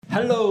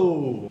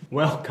Hello!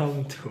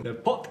 Welcome to the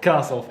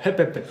podcast of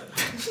HAP.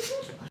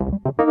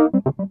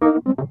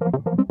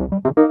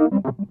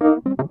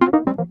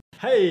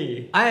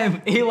 Hey! I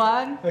am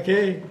A1.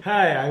 Okay,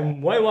 hi,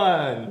 I'm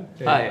Y1.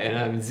 Okay. Hi, and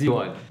I'm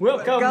Z1.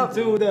 Welcome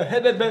to the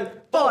HAP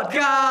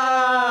Podcast.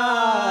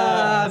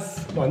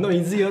 Wow, not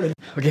easy, huh?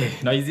 Okay,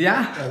 not easy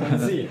ah.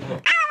 Not easy.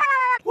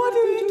 What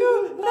did we do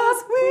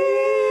last week?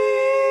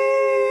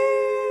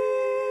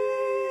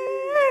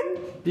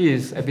 This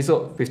is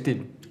episode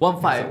 15.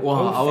 15.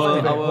 Wow,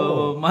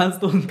 our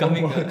milestone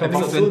coming.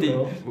 Episode soon, 20.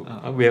 no?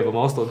 We have a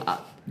milestone.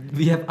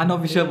 We have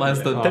unofficial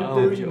milestone.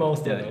 Temporary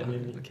milestone. Yeah.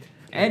 Maybe. Okay.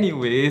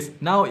 Anyways,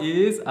 now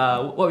is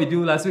what we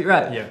do last week,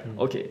 right? Yeah.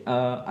 Okay.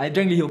 I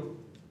drank Liho.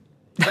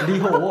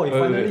 Liho, wow,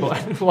 finally.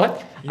 What?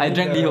 You I eat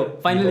drank the-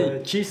 Liho. Finally.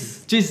 the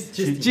Cheese.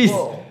 Cheese.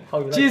 Wow, how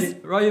you like Cheese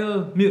it?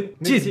 royal milk.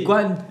 Milk Cheese tea.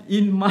 Guan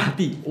in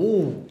Mati.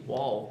 Oh,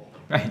 wow.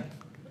 Right.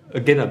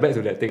 Again, back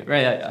to that thing.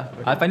 Right, yeah.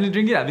 I finally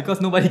drink it because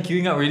nobody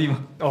queuing up already.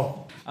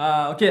 Oh,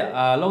 Okay,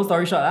 long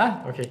story short,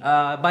 Okay.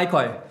 buy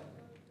koi.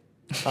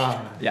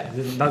 Yeah.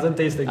 It doesn't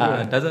taste that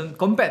good. Doesn't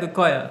compared to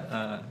koi,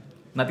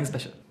 nothing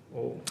special.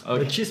 Oh,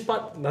 Okay. the cheese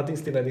part, nothing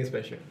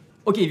special.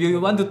 Okay, if you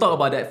want to talk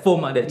about that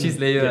foam, that cheese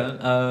layer,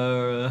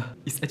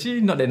 it's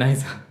actually not that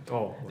nice.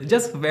 Oh,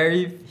 Just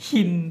very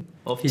hint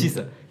of cheese.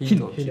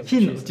 Hint of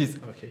Hint of cheese.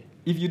 Okay.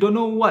 If you don't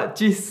know what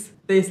cheese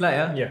tastes like,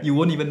 Yeah. you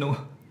won't even know.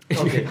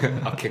 Okay.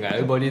 Okay,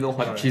 everybody know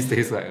what cheese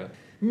tastes like.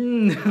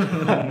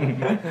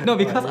 No,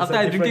 because It's after a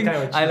I different drinking, kind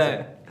of I cheese,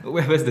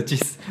 like, where's the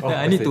cheese? Oh, Then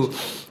I need to,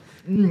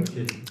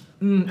 Okay.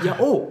 yeah,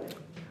 oh.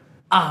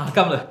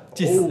 Come lah,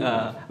 cheese.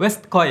 Oh. Where's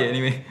koi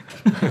anyway?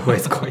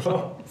 Where's koi?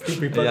 Still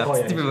prefer Yeah,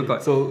 koi. still prefer koi.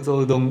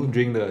 So don't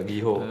drink the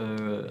Liho.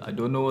 I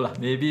don't know lah.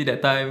 Maybe that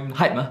time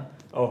hype mah.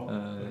 Oh.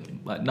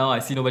 But now I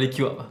see nobody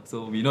queue up,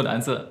 so we know the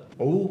answer.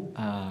 Oh.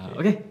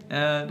 Okay.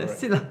 That's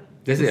it lah.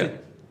 That's it.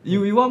 You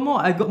want more?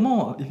 I got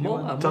more. If you More,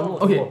 want. more.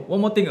 Okay. more.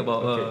 One more thing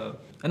about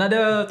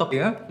another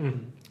topic.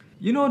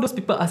 You know those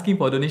people asking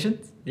for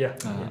donations? Yeah.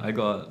 I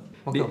got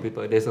What kind of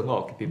people? There's a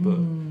lot of people.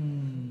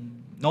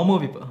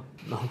 normal people.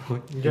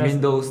 You mean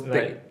those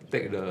like-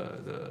 take the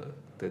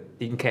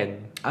tin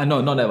can? No,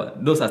 not that one.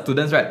 Those are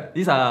students, right?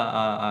 These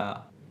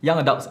are young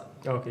adults.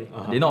 Okay.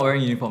 They're not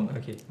wearing uniform.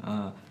 Okay.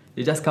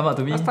 They just come up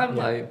to me. Last time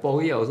I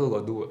poly I also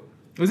got do.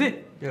 Was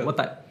it? Yeah. What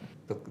type?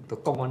 The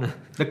kong one.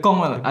 The Kong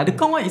one. The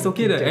Kong one is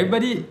okay.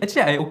 Everybody,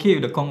 actually, I okay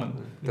with the Kong one.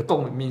 The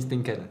kong means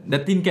tin can. The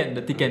tin can.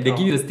 They give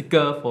you the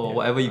sticker for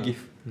whatever you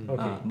give.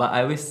 Okay. But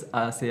I always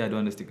say I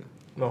don't want the sticker.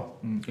 No.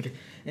 Okay.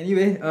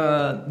 Anyway,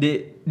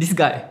 this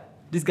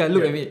guy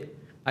look at me.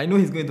 I know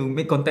he's going to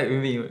make contact with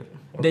me.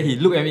 Then he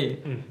look at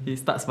me. He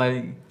starts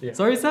smiling. Yeah.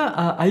 Sorry, sir.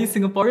 Are you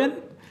Singaporean?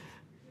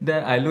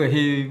 Then I look at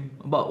him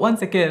about 1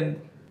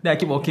 second. Then I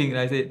keep walking. And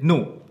I say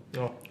no.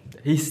 No.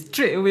 He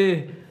straight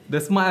away the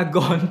smile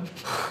gone.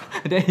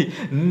 then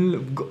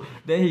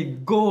he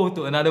go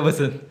to another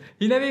person.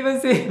 He never even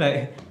say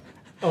like,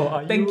 Oh,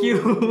 are thank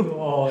you.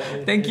 Oh,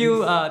 thank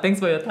you. Thanks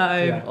for your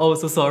time. Yeah. Oh,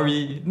 so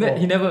sorry. Oh.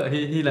 He never.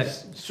 He like.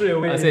 Straight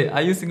away. I said,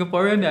 are you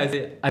Singaporean? Then I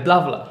said, I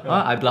bluff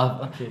lah. I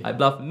bluff. Okay. I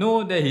bluff.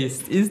 No, then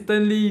he's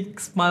instantly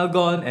smile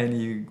gone and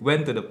he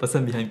went to the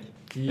person behind me.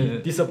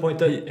 He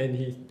disappointed and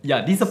he.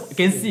 Yeah,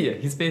 can see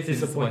his face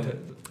is disappointed.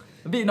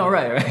 A bit not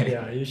right, right?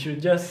 Yeah, you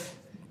should just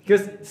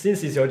because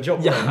since it's your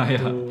job Yeah, right,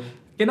 yeah. to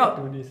Cannot.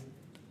 do this.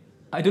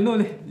 I don't know.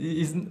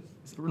 It's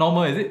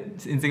normal, is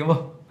it? In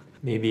Singapore?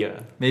 Maybe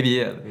Maybe,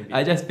 yeah.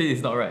 I just feel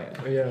it's not right.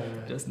 Oh, yeah.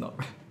 Just not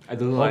right. I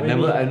don't know.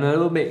 Or I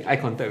never make eye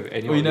contact with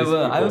anyone. Oh, you never?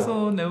 I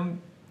also never.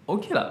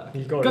 Okay lah.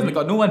 You got Because I it.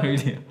 got no one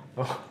already.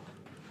 Oh.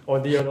 Or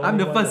the I'm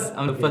the only first. one.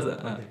 I'm the Okay, first.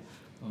 okay.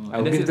 I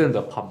will That's give it. them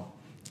the palm.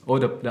 Oh,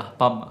 the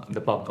palm.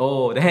 The palm.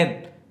 Oh, the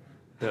hand.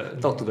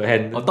 Talk to the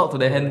hand. Or talk to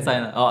the hand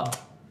sign.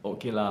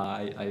 Okay lah.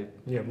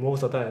 Yeah,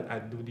 most of the time I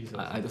do this.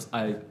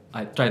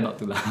 I try not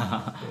to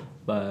lah.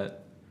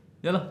 But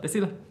yeah lah. That's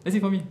it lah. That's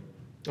it for me.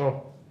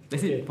 Oh.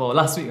 That's Okay. it for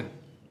last week.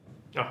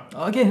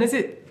 Okay, that's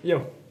it.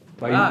 Yo.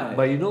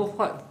 But you know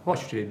what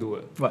should they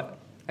do? What?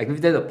 I give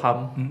them the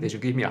palm, they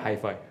should give me a high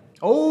five.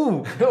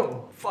 Oh.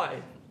 Yo. Fine.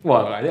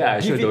 Wow, like that I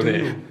Give should it to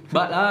donate. you.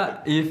 But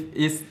if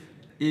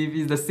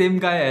it's the same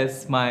guy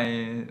as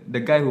the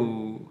guy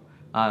who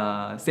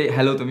said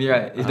hello to me,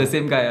 right? It's the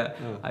same guy.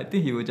 I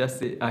think he will just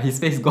say his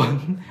face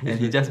gone and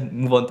he just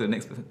move on to the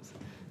next person.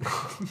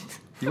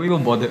 He won't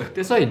even bother.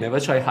 That's why you never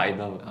try hard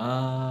enough.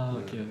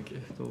 Okay.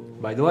 So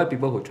But I don't like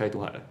people who try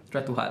too hard. try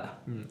too hard lah.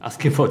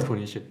 Asking for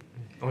donation.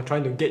 I'm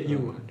trying to get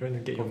you. Trying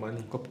to get your money.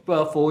 Got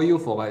people follow you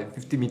for like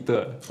 50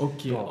 meter.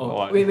 Okay.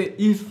 Oh, Wait.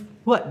 If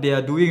what they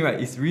are doing right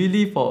is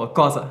really for a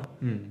cause,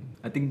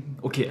 I think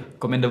okay,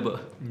 commendable.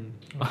 Commendable.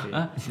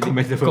 But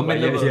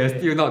Commendable. you're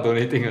still not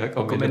donating.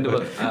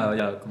 Commendable.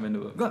 Yeah,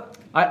 commendable. God,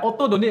 I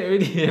auto donate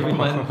already every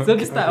month. So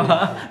this time,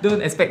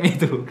 don't expect me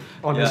to.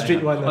 On the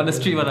street one, On the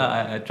street one,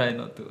 I try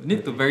not to.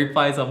 Need to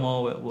verify some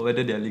more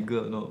whether they are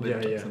legal or not.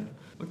 Yeah.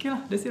 Okay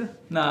lah, that's it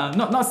lah.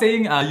 Nah, not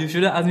saying you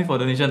shouldn't ask me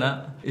for donation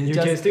It's You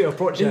just, can still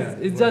approach.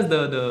 It's just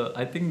the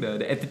I think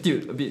the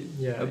attitude a bit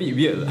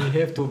weird lah.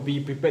 You have to be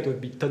prepared to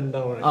be turned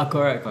down, right?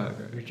 Correct.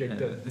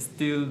 Rejected.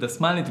 Still, the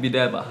smile need to be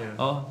there, but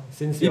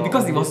Since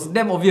because it was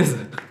damn obvious.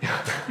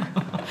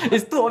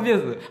 It's too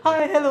obvious.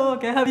 Hi, hello,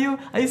 can I help you?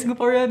 Are you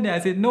Singaporean? Then I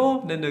said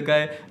no. Then the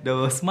guy,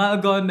 the smile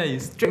gone. Then he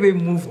straight away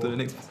moved to the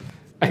next person.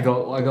 I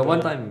got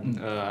one time.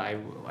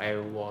 I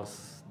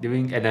was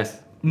during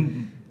NS.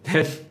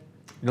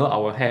 Then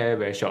our hair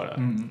very short.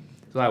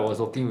 So I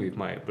was working with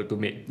my platoon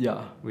mate.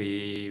 Yeah.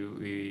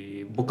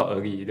 We booked out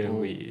early.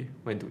 Then we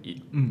went to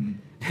eat. Then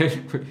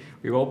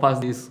we walked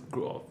past this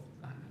group of,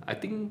 I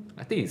think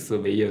it's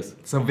surveyors.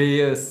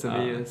 Surveyors.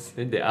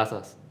 Then they asked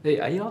us, "Hey,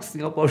 are you all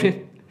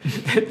Singaporean?"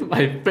 Then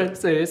my friend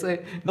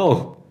say,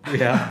 "No, we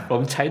are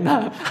from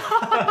China."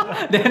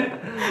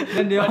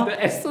 then they all, But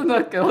the accent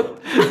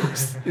cannot.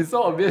 It's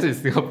so obvious it's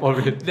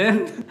Singaporean.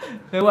 then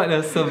what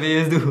the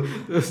surveyors do?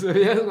 The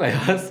surveyors like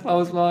us,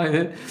 smile, and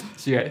then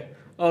she like,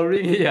 "Oh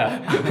really? Yeah."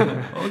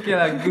 Okay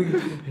lah,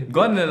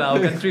 gone lah our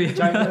country.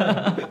 China.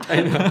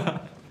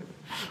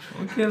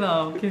 Okay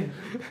lah, okay.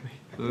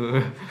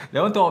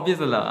 That one too obvious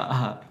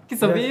lah. Okay,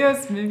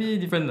 surveyors maybe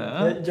different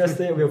lah. Just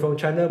say we're from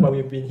China, but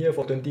we've been here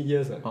for 20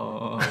 years.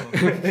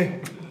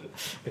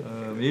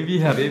 Maybe.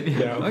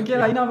 Okay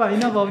lah,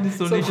 enough of this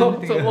donation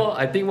thing.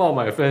 I think one of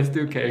my friends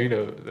still carrying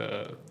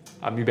the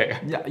army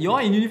bag. Yeah, you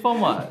are in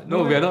uniform what?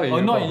 No, we are not in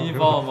uniform. Not in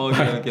uniform.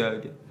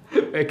 Okay.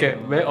 Okay,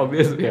 very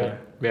obvious we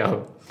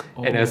are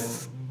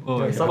NS.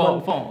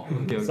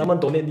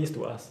 Someone donate this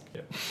to us.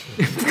 Yeah.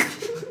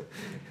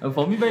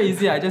 For me, very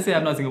easy. I just say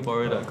I'm not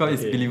Singaporean because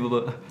it's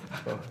believable.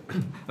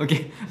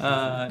 Okay,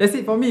 that's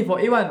it for me. For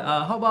A1,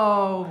 how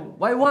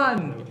about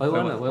Y1?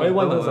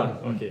 Y1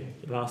 first. Okay,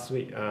 last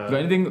week.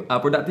 Got anything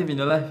productive in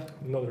your life?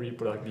 Not really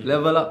productive.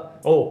 Level up?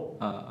 Oh,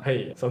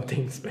 hey,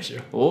 something special.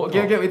 Oh,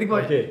 okay, waiting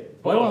for it.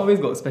 Okay. Y1 always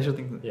got special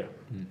things. Yeah.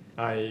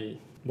 I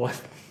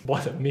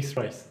bought a mixed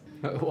rice.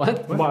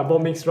 What? I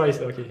bought mixed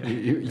rice. Okay.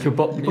 You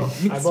bought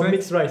I bought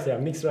mixed rice. Yeah,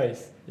 mixed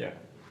rice. Yeah.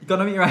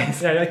 Economic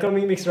rice. Yeah,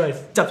 economic mixed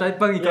rice. Chap chai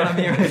pang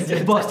economic rice.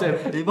 You bought it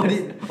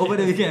over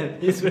the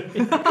weekend. It's very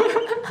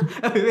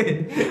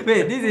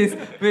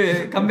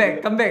Wait, come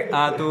back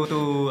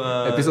to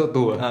episode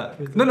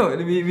 2. No,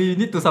 we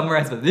need to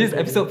summarize first. This is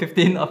episode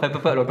 15 of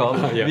HAP.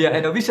 Yeah. We are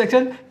at the which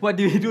section? What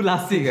did we do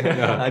last week?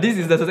 This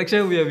is the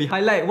section where we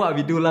highlight what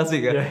we do last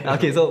week.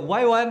 Okay, so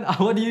Y1,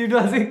 what did you do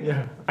last week?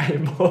 Yeah,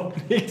 I bought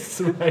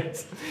mixed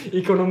rice.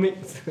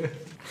 Economics.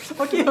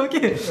 Okay.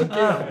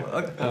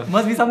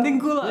 Must be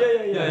something cool.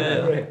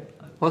 Yeah. Right.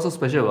 What's so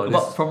special about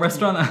this? From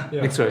restaurant.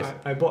 Yeah, Mixed rice.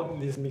 I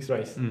bought this mixed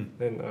rice.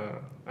 Then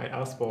I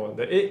asked for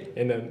the egg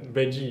and the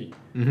veggie.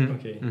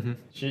 Okay.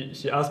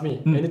 She asked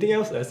me anything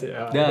else. I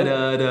said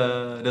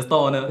the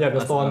store owner. Yeah, the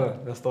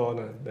store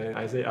owner. Then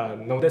I said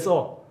no, that's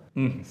all.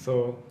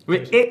 So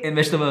wait, egg and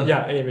vegetable.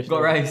 Yeah, egg and vegetable.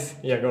 Got rice.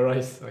 Yeah, got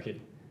rice.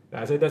 Okay. Then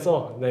I said that's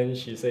all. Then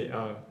she said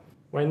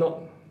why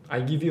not? I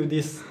give you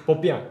this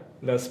popiah,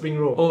 the spring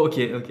roll. Oh,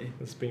 okay.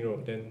 The spring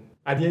roll. Then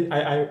I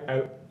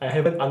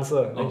haven't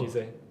answered. Then she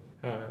said,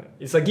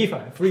 it's a gift,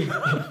 free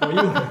for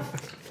you.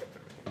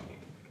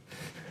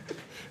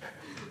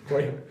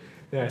 For you.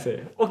 Then I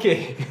said,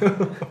 okay.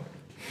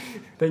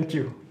 Thank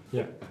you.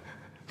 Yeah.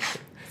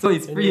 So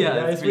it's free.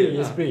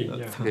 It's free.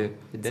 Yeah. Okay.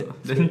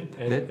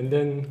 And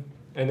then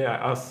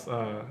I asked,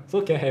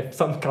 so can I have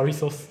some curry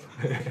sauce?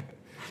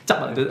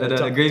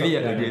 The gravy.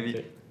 Yeah, The gravy.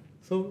 Okay.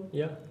 So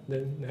yeah,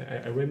 then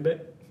I went back.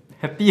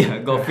 Happy,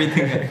 got free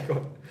thing.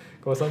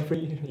 Got some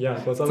free. Yeah,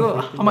 got some.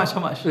 So free how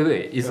much?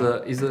 Wait, is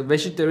a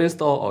vegetarian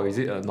store or is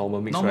it a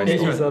normal mixed rice?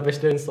 It's a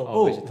vegetarian store.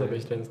 Oh, it's a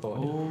vegetarian store.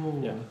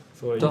 Oh. Yeah.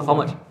 So how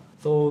much?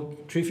 So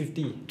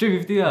 350.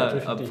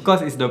 350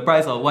 because it's the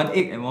price of one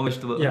egg and one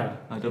vegetable. Yeah.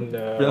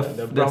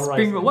 The brown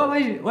spring roll.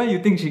 Why you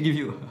think she give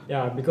you?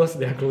 Yeah, because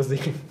they are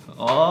closing.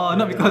 Oh,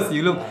 not because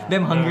you look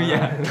damn hungry.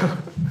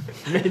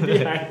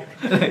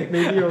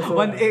 Maybe also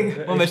one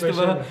egg, one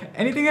vegetable.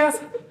 Anything else?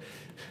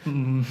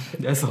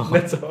 That's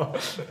all.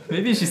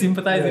 Maybe she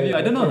sympathizes with you.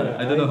 I don't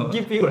know.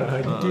 Give you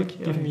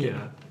give me.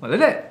 Like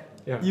that.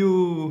 Yeah.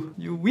 You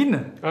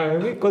win.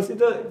 We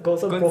consider got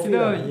some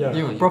profit.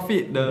 You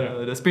profit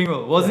the spring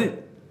roll. Was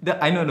it?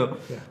 I know.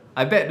 Yeah.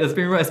 I bet the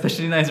spring roll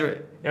especially nice,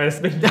 right? Yeah, the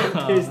spring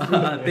roll tastes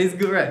good. Tastes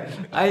good, right?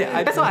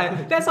 That's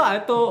what I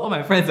told all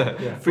my friends.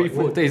 Yeah. Free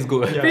food tastes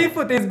good. Yeah. Free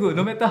food tastes good,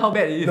 no matter how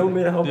bad it is. No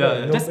matter how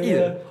bad. No just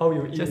matter eat. how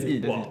you eat. Just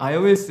eat. Wow. I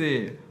always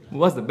say,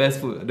 what's the best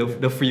food?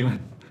 The free one.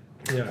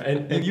 Yeah,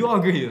 and You all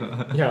agree?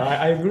 yeah,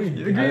 I agree.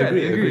 You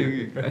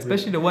agree.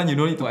 Especially the one you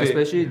don't need to pay.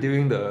 Especially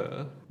during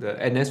the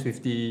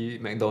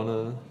NS50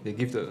 McDonald's, they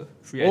give the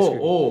free ice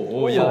cream.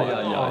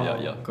 Yeah.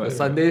 The Correct.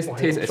 Sundays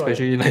taste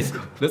especially nice.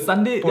 The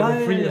Sunday,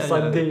 free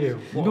Sunday.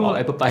 You know,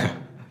 appetite.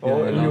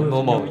 No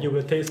more. more. You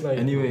will taste like.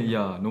 anyway,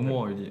 no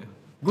more already.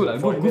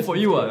 Good, For good for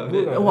you.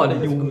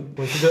 investment.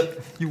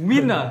 Considered. You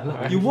win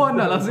you won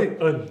last week.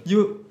 Earn.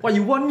 You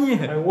won me.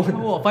 I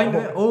won.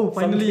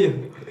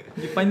 Finally.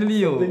 You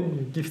finally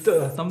Something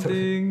gifted.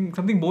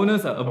 something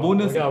bonus. A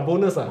bonus. Yeah,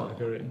 bonus.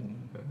 Correct.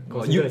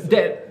 consider as a-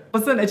 that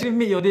person actually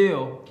made your day.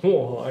 Oh.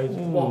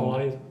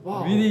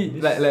 Wow, Really,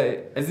 this-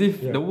 like as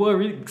if Yeah. the world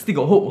really still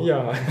got hope.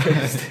 Yeah,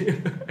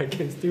 I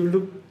can still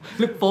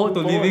Look forward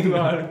to living.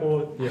 look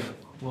forward, yeah.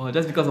 Wow,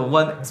 just because of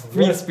one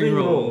free One spring spring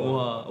roll. roll.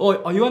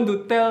 Wow. Oh, you want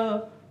to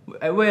tell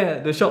at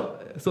where the shop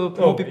so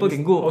more people it's-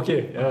 can go?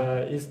 Okay,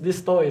 this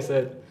store is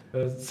at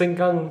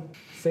Sengkang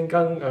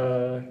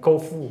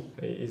Koufu.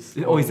 It's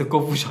It's a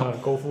Koufu shop.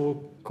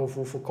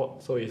 Koufu food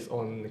court. So it's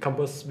on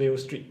Compassville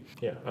Street.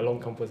 Yeah, along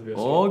Compassville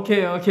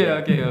Street.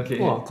 Okay.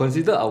 Wow,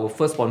 consider our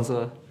first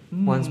sponsor,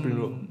 One Spring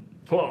Roll.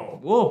 Wow.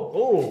 Whoa.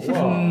 Oh,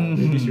 wow.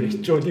 Maybe should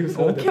introduce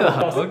her.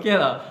 Okay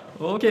lah.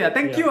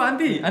 Thank you,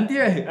 auntie. Auntie,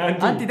 right?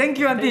 Auntie. Thank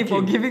you, auntie, Thank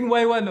for you. giving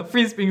Y1 a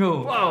free spring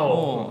roll.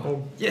 Wow.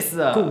 Oh. Yes,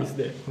 sir. Cool is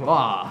that?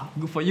 Wow.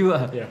 Good for you.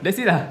 Yeah. That's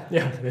it.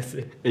 Yeah, that's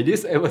it. Hey,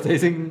 this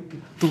advertising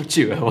too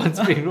cheap. One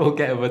Spring Roll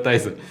get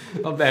advertised.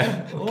 Not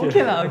bad.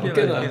 Okay lah.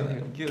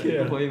 Yeah.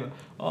 Good for you.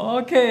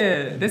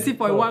 Okay. That's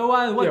it for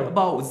Y1. What Yeah.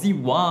 about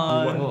Z1?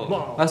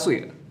 Wow. Last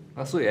week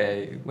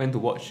I went to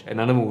watch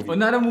another movie.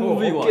 Another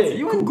movie. Oh, Wow. okay.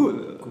 You went good.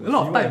 A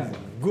lot of time.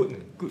 Good.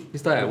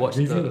 This time I watched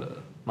Review. no.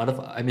 Mother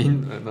what?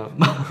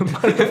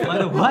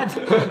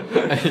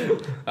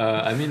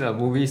 I mean a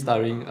movie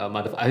starring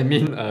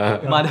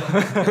Mother.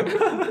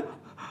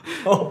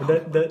 Oh,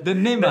 The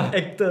name the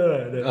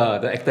actor.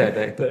 the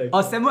actor.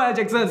 Oh, Samuel L.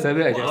 Jackson.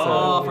 Samuel L. Jackson.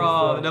 Oh,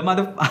 from the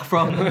mother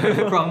from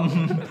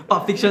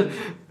Pulp Fiction.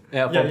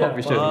 Yeah, from Yeah, Pulp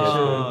Fiction.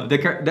 Oh,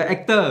 the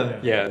actor.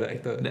 Yeah, the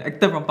actor. The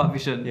actor from Pulp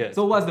Fiction. Yes.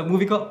 So what's the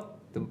movie called?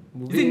 The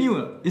movie Is it new?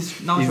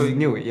 It's now It's showing.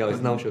 new. Yeah,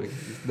 it's now showing.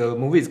 The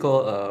movie is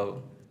called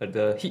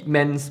The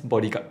Hitman's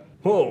Bodyguard.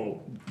 Oh,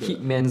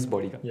 Hitman's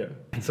Bodyguard. yeah.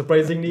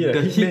 Surprisingly,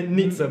 the hitman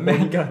needs a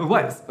bodyguard.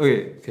 What?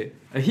 Okay. Okay.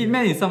 A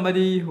hitman is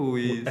somebody who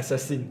is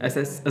Assassin.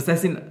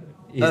 assassin. A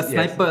Yes.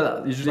 sniper lah,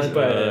 usually.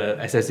 Sniper.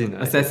 Assassin.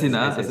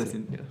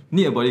 Assassin. Yeah.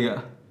 Need a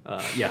bodyguard.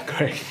 Yeah,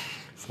 correct.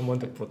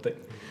 Someone to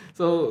protect.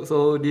 So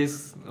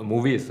this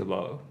movie is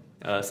about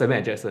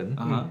Samuel L. Jackson.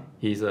 Uh-huh.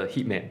 He's a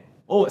hitman.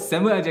 Oh,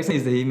 Samuel L. Jackson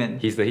is the hitman.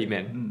 He's the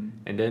hitman.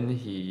 And then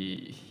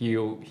he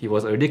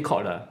was already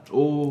caught.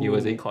 Oh. He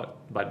was already caught.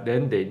 But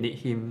then they need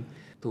him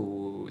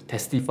to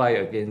testify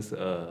against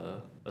a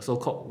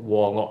so-called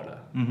warlord.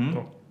 Mm-hmm.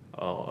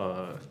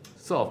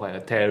 Sort of like a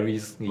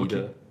terrorist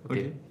leader.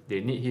 Okay. They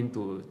need him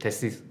to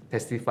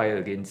testify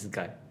against this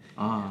guy.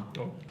 Ah.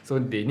 So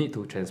they need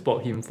to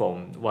transport him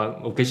from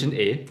one location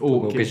A to Oh,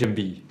 okay. location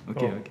B.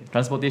 Okay.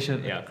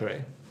 Transportation. Yeah,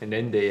 correct. And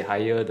then they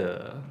hire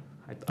the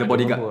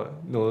bodyguard.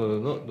 No,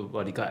 not the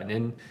bodyguard. And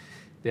then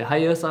they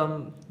hire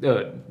some.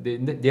 They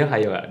didn't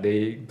hire.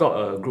 They got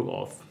a group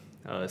of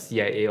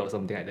CIA or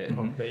something like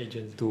that The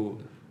agents. to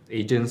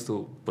agents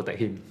to protect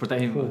him.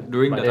 Protect him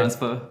during But the then-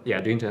 transfer.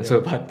 Yeah, during transfer,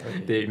 but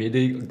they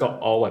immediately got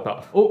all wiped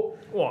out. Oh.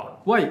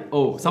 Wow. Why?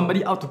 Oh,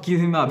 somebody out to kill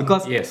him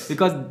because Yes.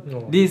 because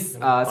No. this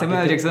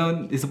Samuel L.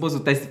 Jackson is supposed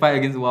to testify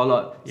against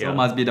warlord, so Yeah.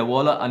 must be the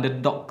warlord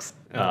underdogs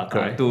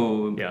Correct.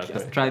 to Yeah,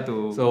 correct. try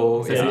to So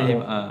assassinate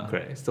him.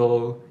 correct.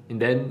 So and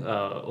then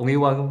only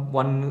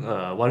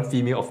one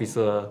female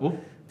officer Oh.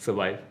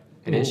 survived,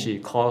 and then she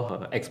called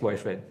her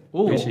ex-boyfriend,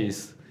 Oh. which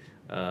is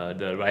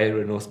the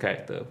Ryan Reynolds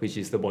character, which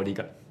is the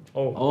bodyguard.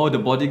 Oh, the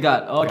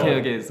bodyguard.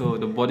 Okay. So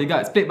the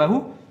bodyguard is played by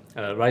who?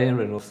 Ryan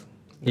Reynolds.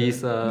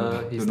 He's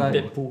don't like know.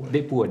 Deadpool.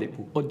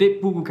 Oh,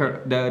 Deadpool,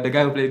 the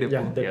guy who played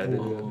Deadpool. Yeah, Yeah,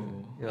 Deadpool.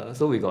 yeah.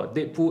 So we got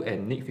Deadpool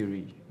and Nick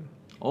Fury.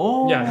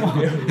 Oh. Yeah.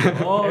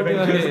 Oh,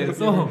 okay.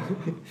 So.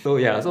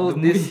 So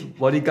this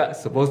bodyguard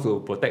supposed to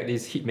protect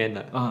this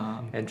hitman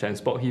and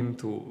transport him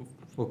to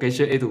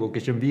location A to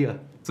location B.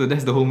 So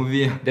that's the whole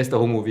movie. That's the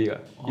whole movie.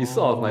 It's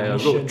sort of like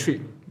a road Mission.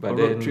 trip. But A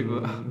then, road trip,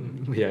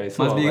 yeah, it's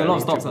Must sort be of a lot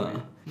like of stops, road trip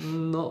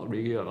movie. Not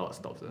really a lot of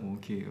stops.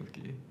 Okay.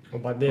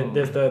 But then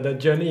there's the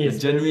journey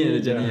is journey,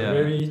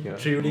 very Yeah.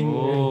 thrilling.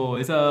 Oh,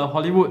 it's a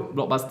Hollywood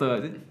blockbuster,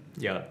 is it?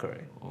 Yeah,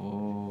 correct.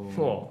 Oh.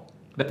 Oh.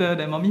 Better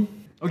than Mummy?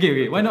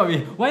 Okay. Why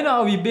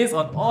not we based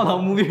on all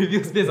our movie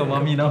reviews based on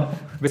Mummy now?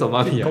 Based on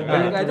Mummy,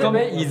 I think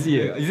very easy.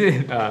 Is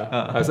it?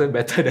 I said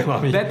better than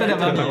Mummy. Better than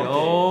Mummy.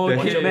 Oh, The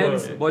okay.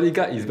 Hitman's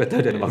bodyguard is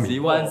better than Mummy.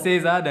 Z1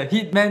 says the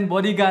Hitman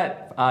bodyguard.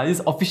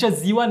 This official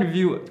Z1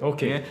 review.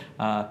 Okay.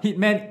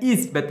 Hitman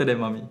is better than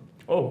Mummy.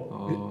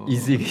 Oh.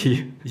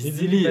 Easily.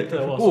 Easily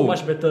better. Wow, Oh. so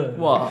much better.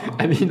 Wow.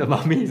 I mean, the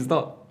Mummy is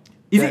not.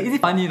 Is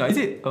it funny? No? Is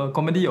it a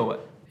comedy or what?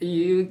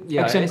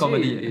 Yeah, Action actually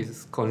comedy.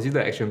 It's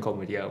considered action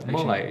comedy.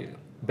 More like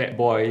Bad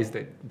Boys,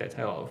 that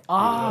type of.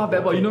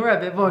 Bad Boy. You know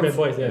right? Bad Boys. Bad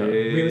Boys, yeah.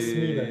 Hey. Will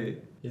Smith.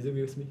 Is it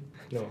Will Smith?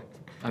 No.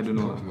 I don't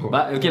know.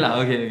 But okay lah.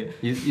 Okay.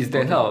 Is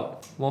that kind of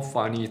more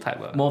funny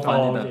type. More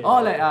funny. Oh, lah. okay. Oh,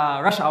 like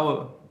Rush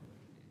Hour.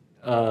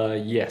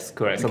 Yes,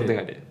 correct. Something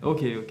like that.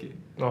 Okay.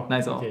 Oh,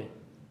 Nice. okay.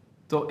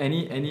 So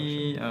any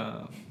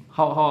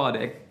how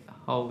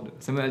the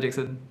Samuel L.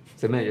 Jackson?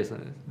 Samuel L.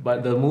 Jackson.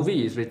 But the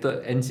movie is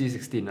rated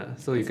NC-16,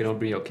 so you cannot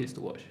bring your kids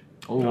to watch.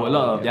 Oh, a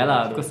lot of okay,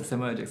 okay. because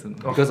Samuel L. Jackson.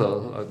 Because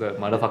of the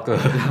motherfucker.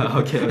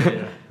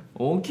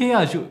 Okay,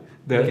 I should.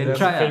 The- We can the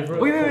try.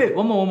 favorite- Wait,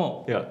 one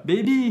more. Yeah.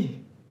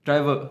 Baby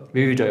Driver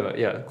Baby Driver,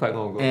 yeah, quite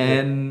long ago.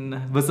 and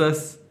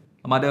versus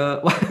Mother.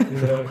 What?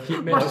 The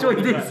Hitman. What show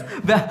is this?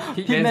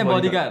 Hitman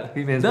Bodyguard.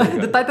 Hitman's The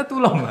Bodyguard. title too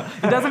long.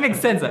 It doesn't make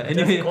sense.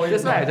 Anyway,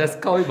 That's why I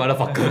just call it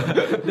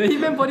motherfucker. the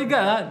Hitman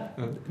Bodyguard.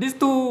 These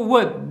two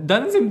words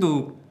doesn't seem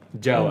to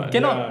Gel.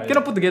 cannot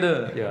put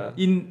together. Yeah.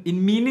 In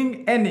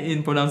meaning and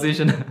in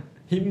pronunciation.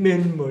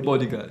 Hitman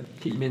Bodyguard.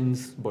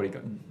 Hitman's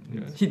Bodyguard.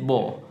 Yeah.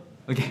 Hitball.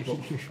 Okay.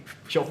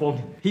 Short form.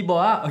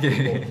 Hitball.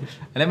 Okay.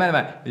 Never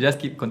mind. We just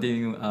keep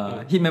continuing.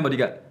 Hitman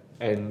Bodyguard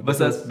And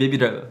versus Baby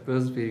Driver.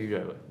 versus Baby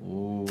Driver.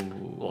 Oh.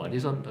 Wow,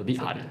 this one a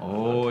bit hard.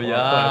 Oh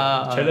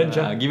yeah. Challenge,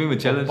 Give him a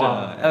challenge.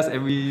 Wow. Else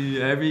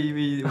every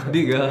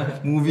big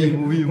movie.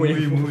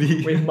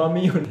 With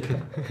mommy on it.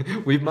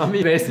 With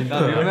mommy, very simple.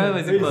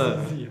 Remember, Very simple.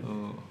 easy.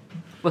 Oh.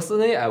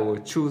 Personally, I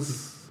would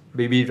choose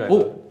Baby Driver.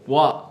 Oh,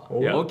 wow.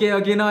 Yeah.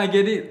 Okay, now I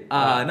get it.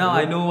 Now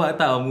I know what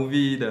type of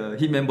movie the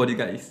Hitman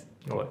Bodyguard is.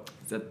 What?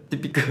 It's a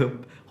typical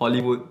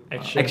Hollywood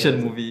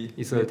action movie.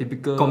 It's a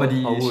typical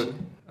Comedy-ish.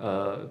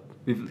 Hollywood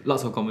With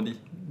lots of comedy.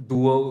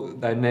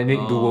 dynamic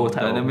duo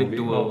type Dynamic of movie.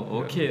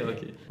 duo.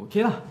 Yeah.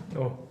 Okay lah.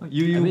 Oh,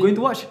 You I mean- going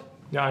to watch?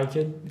 yeah, I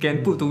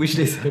can Put to wish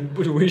list.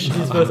 put wish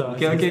list first.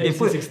 Okay.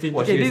 Put. 16.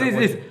 Watch Okay, list,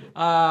 this.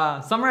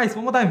 Summarize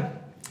one more time.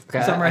 Okay,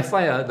 I Summarize.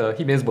 find the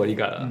Hitman's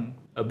Bodyguard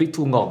a bit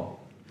too long.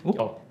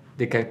 Oh,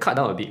 They can cut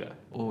down a bit.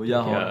 Oh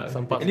yeah. Yeah,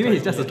 some parts Anyway,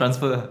 it's quite just a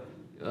transfer.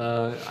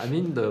 I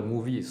mean the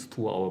movie is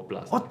 2 hours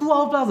plus. Oh, 2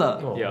 hour plus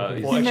oh, Yeah,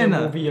 it's- for action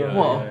Hitman movie,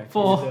 Wow.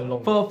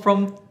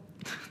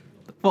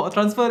 For a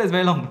transfer that's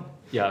very long.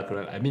 Yeah,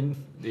 correct. I mean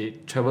they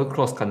travel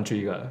cross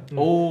country.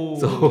 Oh.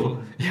 So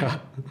yeah.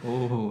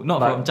 Oh, not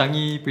But- from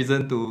Changi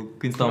prison to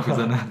Queenstown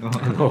prison.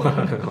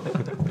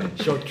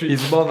 short trip.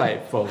 It's more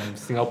like from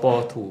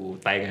Singapore to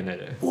Thailand. Like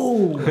that.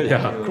 Oh.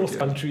 Yeah. Cross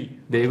country.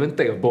 They even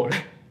take a boat.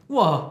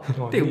 Wow.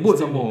 Oh, Take a really boat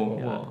still- some more.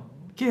 yeah. Wow.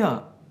 Okay,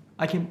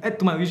 I can add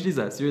to my wish list.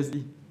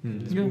 Seriously.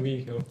 This Yeah.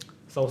 movie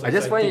sounds I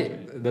just find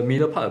exciting. the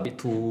middle part a bit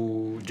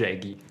too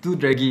draggy. Too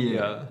draggy.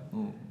 Yeah.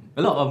 Oh.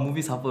 A lot of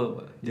movies suffer.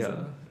 But this,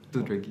 Yeah.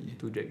 Too draggy.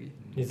 Too draggy.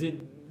 Is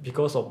it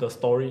because of the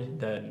story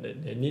that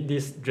they need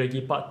this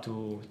draggy part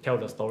to tell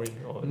the story?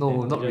 Or No,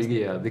 they not just-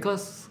 really.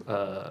 Because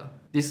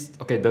this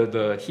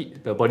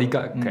the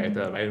bodyguard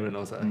character Ryan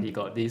Reynolds he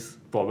got this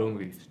problem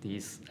with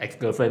his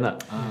ex-girlfriend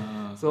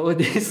So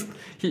this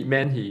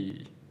hitman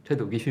he tried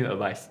to give him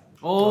advice.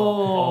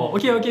 Oh,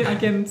 okay. I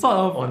can sort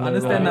of On the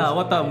understand rise,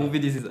 what type of movie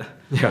this is.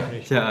 Yeah.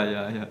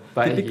 Yeah.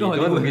 But he Typical don't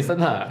want to Hollywood. listen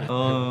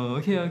Oh,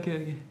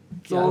 okay.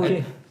 So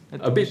okay.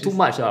 a bit too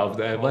much of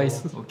the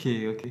advice.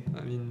 Okay.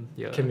 I mean,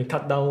 yeah. Can we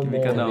cut down Can we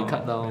more?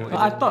 cut down? We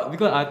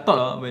cut down. I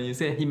thought when you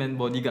say He-Man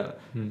bodyguard,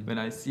 when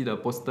I see the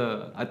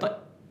poster, I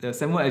thought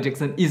Samuel L.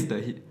 Jackson is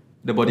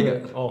the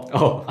bodyguard. Oh,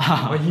 Oh,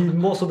 but he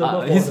more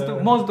suitable for He's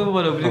the... more suitable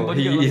for the Oh,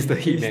 bodyguard. he is the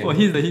hitman. Oh,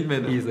 he's the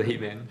hitman. he is the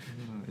hitman.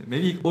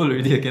 Maybe old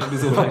already, cannot do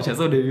so much,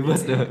 so they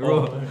reverse the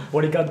role.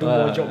 Bodyguard do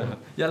more job.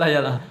 Yeah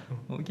lah.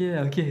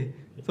 Okay.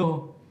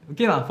 So,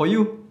 okay lah, for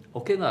you,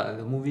 Okay lah,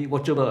 the movie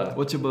watchable.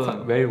 Watchable.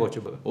 Quite very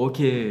watchable.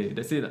 okay,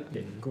 that's it.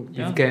 Okay, good. If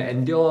you can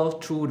endure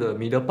through the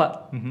middle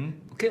part,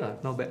 Mm-hmm. okay lah,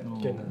 not bad.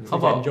 Can, How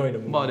you can enjoy the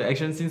movie. about the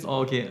action scenes?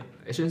 All okay.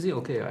 Action scene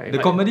okay.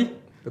 The comedy?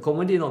 The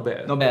comedy not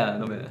bad. Not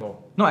bad. Oh.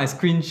 Not as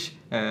cringe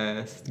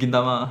as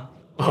Gintama.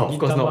 Oh, of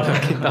course not.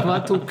 Gintama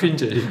too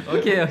cringe already.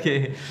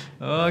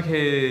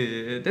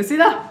 Okay. That's it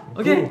lah.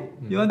 Okay.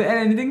 You want to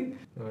add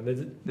anything? That's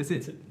it. That's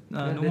it.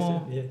 Yeah, No that's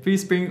more. it, yeah. Free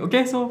spring.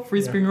 Okay, so free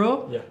spring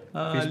roll. Yeah.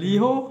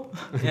 Liho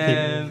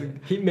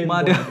and Hitman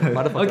mother.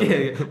 Motherfucker.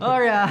 Okay.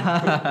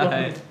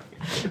 Alright.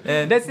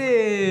 And that's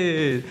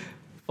it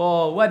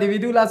for what did we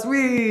do last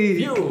week?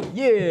 You.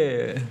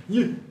 Yeah.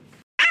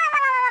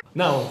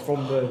 Now,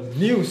 from the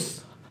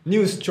news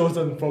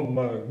chosen from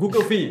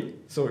Google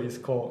feed. So it's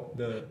called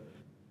the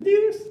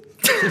news.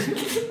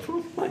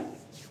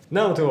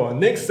 Now to our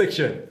next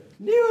section.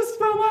 News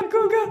from our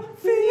Google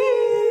feed.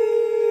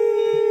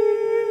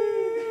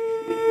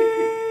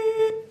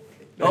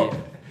 Oh,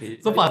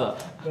 so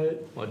fast.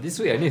 Oh, this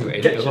week I need to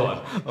edit a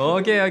lot.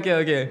 Okay.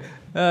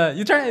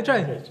 You try.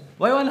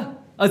 Why one lah?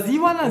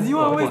 Z1 lah. Z1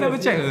 always never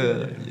check.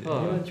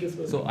 You choose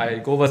first. So I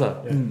go first.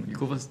 You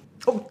go first.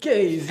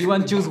 Okay,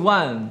 Z1 choose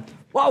one.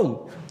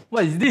 Wow,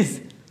 what is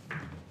this?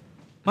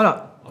 What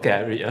up? Okay,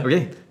 I read.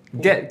 Okay.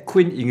 Get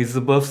Queen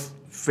Elizabeth's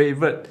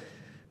favorite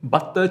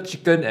butter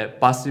chicken at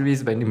Pasir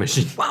Ris vending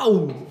machine.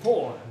 Wow.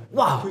 Four.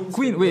 Wow.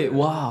 Queen. Wait.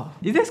 Wow.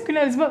 Is this Queen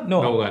Elizabeth?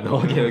 No.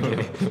 No. Okay.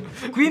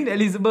 Queen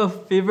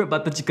Elizabeth favorite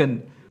butter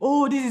chicken.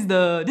 Oh, this is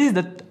the.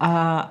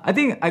 I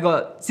think I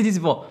got see this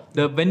before.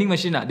 The vending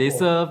machine. They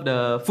serve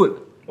the food.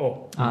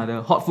 Oh,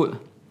 The hot food.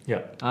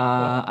 Yeah.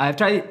 I've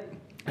tried it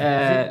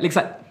at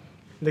Lakeside.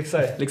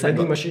 Lakeside. Lakeside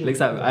Vending got- machine.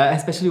 Lakeside. I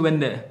especially went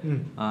there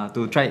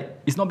to try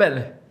it. It's not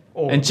bad.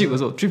 Oh. And cheap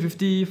also.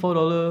 $3.50,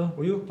 $4.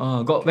 Will you?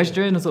 Got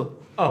vegetarian also.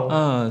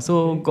 Oh.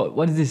 So got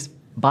what is this?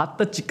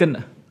 Butter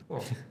chicken.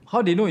 Oh.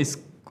 How they know it's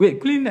wait,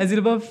 Queen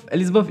Elizabeth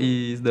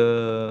is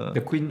the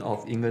The Queen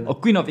of England.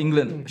 Queen of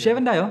England. She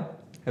haven't died,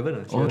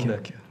 Haven't she Okay.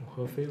 haven't died.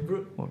 Her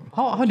favorite.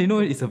 How they know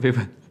it's her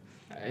favorite?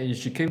 And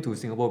she came to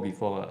Singapore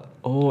before.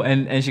 Oh,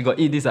 and she got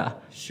eat this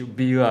Should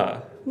be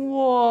lah.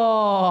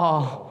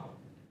 Wow.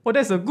 Oh,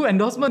 that's a good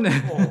endorsement.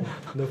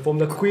 From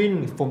the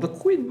Queen. From the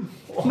Queen.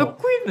 The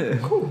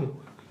Queen.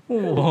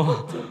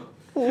 Oh.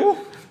 Oh,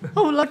 I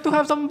would like to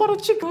have some butter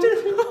chicken.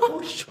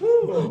 Oh,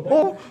 sure.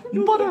 Oh,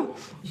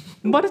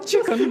 butter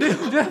chicken. Do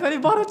you have any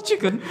butter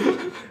chicken?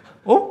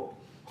 Oh,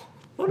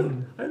 Hold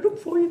on, I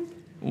look for it.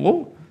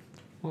 oh.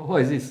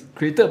 What is this?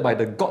 Created by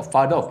the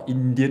godfather of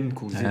Indian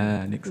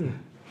cuisine. Next.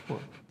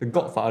 The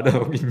godfather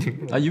of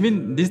Indian. You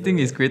mean this thing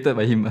is created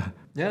by him?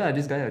 Yeah,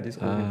 this guy, this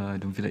old man. I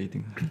don't feel like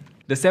eating.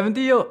 The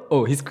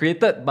he's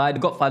created by the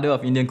godfather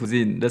of Indian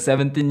cuisine. The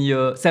 70,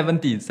 not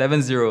 17.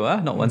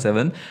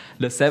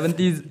 The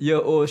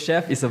 70-year-old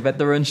chef is a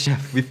veteran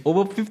chef with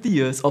over 50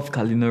 years of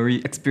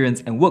culinary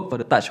experience and worked for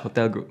the Taj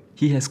Hotel Group.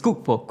 He has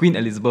cooked for Queen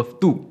Elizabeth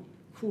II.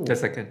 The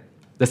second.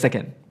 The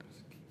second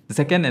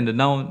and the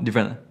now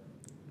different.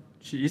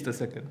 She is the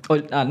second. Oh,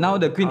 now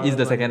the Queen is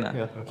the second.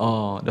 Yeah.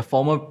 Oh, the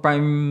former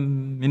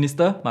Prime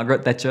Minister,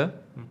 Margaret Thatcher.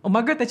 Oh,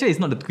 Margaret Thatcher is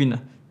not the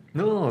Queen.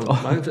 No,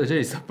 Margaret Thatcher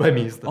is the Prime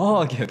Minister.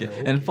 Oh, okay.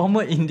 And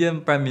former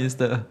Indian Prime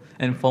Minister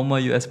and former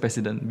US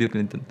President Bill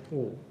Clinton.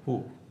 Oh,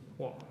 Who?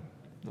 wow.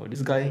 Oh,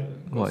 this guy,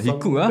 Wow, he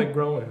Some cook,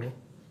 background,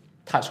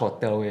 Taj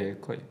Hotel,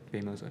 quite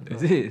famous one.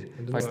 Is it?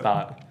 5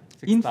 star.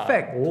 6 In star.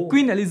 fact, Oh.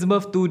 Queen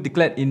Elizabeth II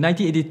declared in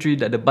 1983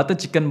 that the butter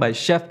chicken by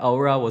Chef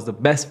Aura was the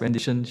best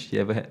rendition she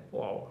ever had.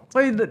 Wow. So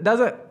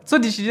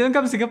she didn't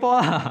come to Singapore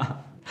lah.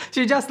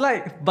 She just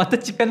like butter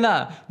chicken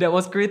lah that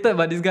was created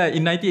by this guy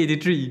in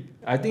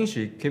 1983. I think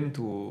she came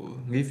to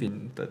live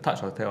in the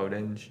Taj Hotel,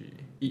 then she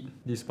eat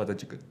this butter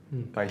chicken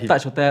by him.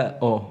 Taj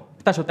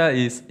Hotel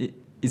is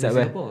at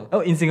where? Singapore.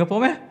 Oh, in Singapore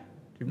meh?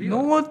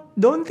 No,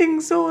 don't think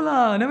so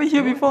lah. Never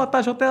hear before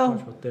Taj Hotel.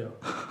 Taj Hotel.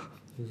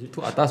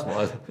 Too atas for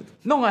us.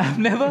 No, I've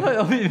never heard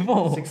of it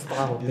before.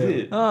 6-star hotel. Is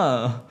it?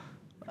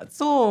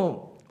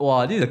 So,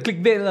 wow, this is a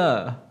clickbait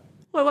lah.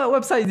 What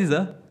website is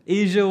this?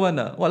 Asia one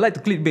lah. Wow, I like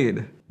to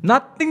clickbait.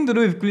 Nothing to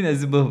do with Queen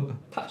Elizabeth.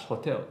 Taj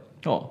Hotel.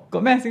 Oh,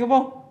 got meh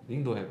Singapore? I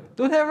think don't have.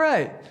 Don't have,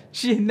 right?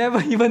 She never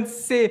even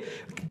say.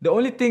 The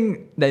only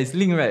thing that is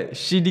linked, right?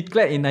 She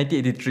declared in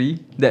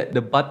 1983 that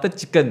the butter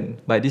chicken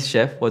by this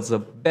chef was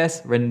the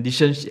best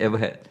rendition she ever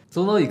had.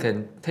 So now you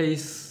can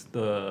taste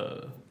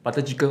the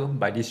butter chicken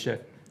by this chef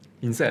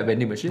inside a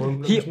vending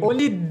machine. He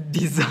only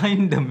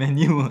designed the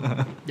menu.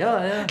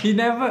 Yeah. He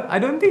never. I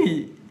don't think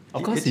he.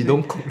 Of course, he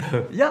don't cook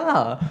the.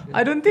 Yeah,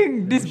 I don't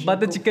think this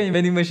butter chicken in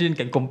vending machine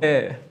can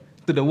compare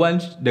to the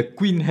one the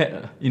Queen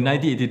had in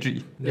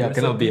 1983. Yeah,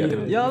 cannot be.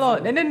 Yeah,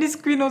 lor. And then this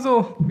Queen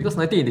also. Because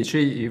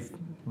 1983, if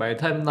by the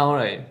time now,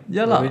 right?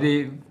 Yeah lah.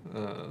 Already.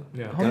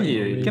 Yeah, cannot eat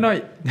already. Cannot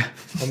eat.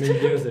 How many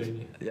years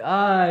already?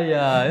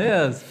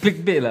 Yes.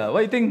 Clickbait lah.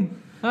 What you think?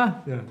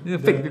 Huh? Yeah. These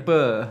are fake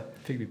people.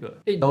 Fake people.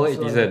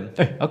 $8.80.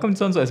 Hey, how come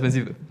this one so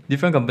expensive?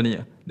 Different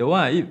company. The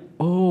one I eat.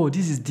 Oh,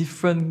 this is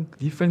different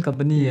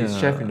company. It's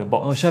Chef in the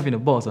Box. Oh, Chef in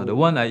the Box. The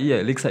one I eat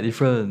at Lakeside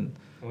different.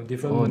 Oh,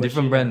 different. Oh,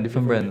 different machine, brand.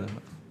 Different brand.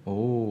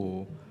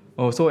 Oh.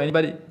 Oh, so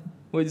anybody?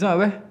 Wait, this one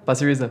where?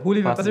 Pasir Ris. Who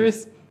live in Pasir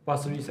Ris?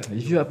 Pasir Ris.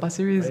 If you are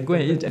Pasir Ris, go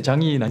and eat at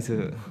Changi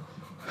nicer.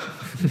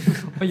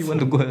 Why you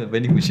want to go at a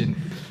vending machine?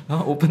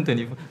 Open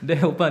 24.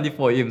 They open until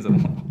 4 a.m. some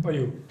more. Oh,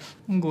 you.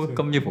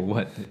 Come here for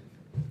what?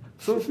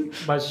 So,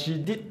 but she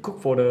did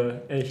cook for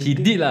the. He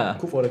did lah.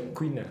 Cook for the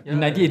Queen.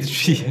 In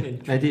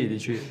 1983.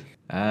 1983.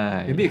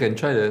 Aye. Maybe you can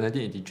try the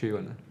 1983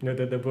 one. You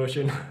know, the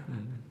version.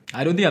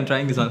 I don't think I'm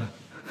trying this one.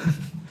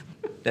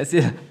 That's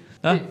it.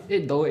 Huh?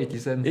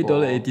 $8.80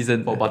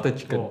 $8.80 for butter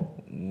chicken.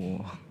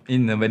 Oh.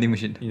 In a vending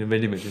machine. In a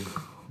vending machine.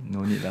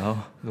 No need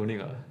lah. No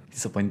need.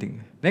 Disappointing.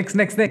 Next.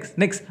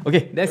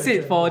 Okay, that's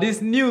it for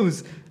this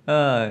news.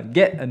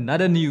 Get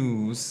another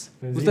news.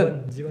 Who's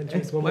that? Z1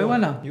 choose Why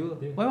one lah? You.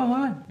 Why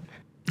one?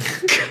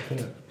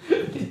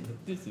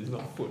 This is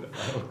not food.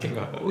 Okay.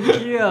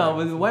 Okay,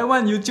 why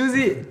one? You choose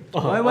it.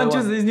 Why one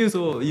choose this news?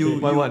 So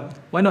Why one?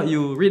 Why not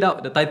you read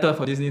out the title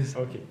for this news?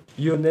 Okay.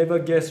 You'll never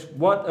guess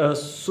what a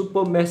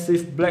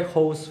supermassive black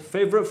hole's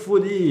favorite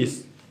food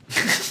is.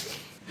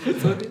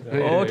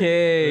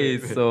 Okay,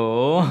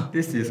 so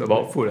This is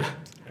about food.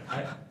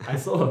 I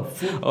saw a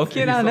food.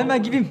 okay lah, let me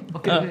give him.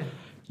 Okay.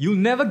 You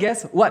never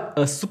guess what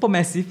a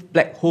supermassive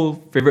black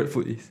hole favorite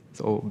food is.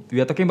 So we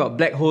are talking about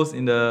black holes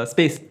in the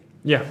space.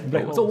 Yeah,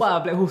 black So holes. what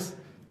are black holes?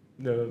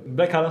 The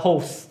black color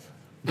holes.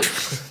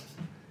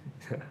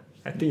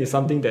 I think it's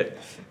something that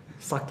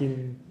suck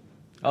in.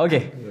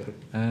 Okay.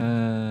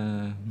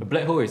 A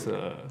black hole is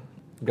a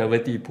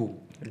gravity pool.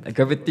 A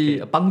gravity,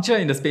 a puncture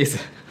in the space.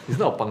 It's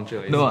not a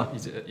puncture. It's, No.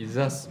 it's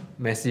just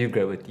massive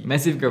gravity.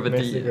 Massive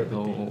gravity. Massive gravity.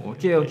 Oh,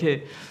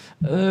 okay.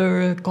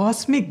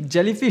 Cosmic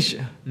jellyfish.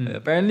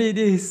 Apparently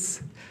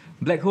this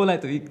black hole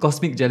like to eat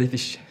cosmic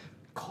jellyfish.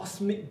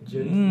 Cosmic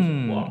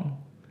jellyfish. Wow.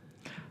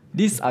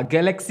 These are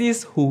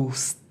galaxies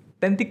whose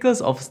tentacles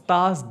of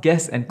stars,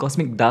 gas, and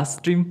cosmic dust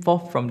stream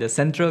forth from their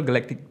central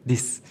galactic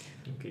disk.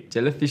 Okay.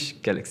 Jellyfish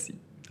galaxy.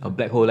 A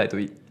black hole like to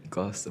eat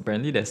because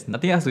apparently there's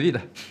nothing else to eat.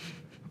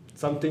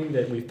 Something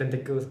that with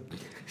tentacles.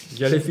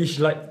 Jellyfish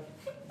like.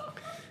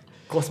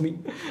 Cosmic.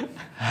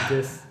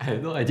 Yes. I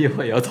have no idea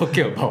what you're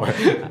talking about.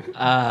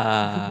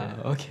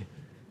 Okay.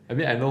 I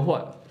mean, I know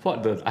what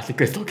what the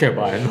article is talking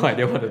about. I have no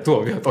idea what the two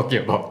of you are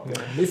talking about.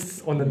 Yeah,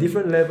 this on a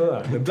different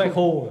level. The black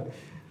hole.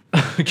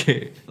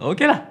 Okay.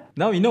 Okay lah.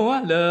 Now we know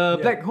the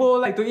black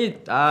hole like to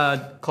eat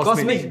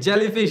cosmic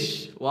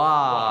jellyfish.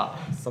 Wow.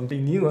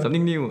 Something new.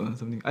 Something new.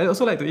 I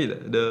also like to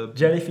eat the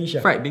Jellyfish.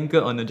 fried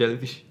beancurd on the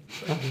jellyfish.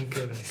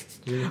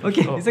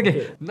 Okay, it's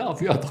okay. Now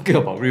you are talking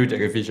about real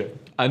jellyfish.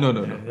 No.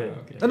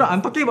 Okay. No,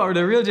 I'm talking about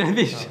the real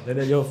jellyfish.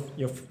 Then your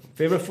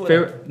favorite food.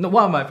 No,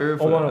 one of my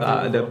favorite food. one of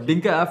your The favorite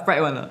beancurd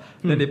fried one.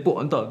 Then they put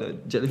on top of the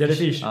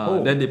jellyfish.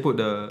 Jellyfish. Then they put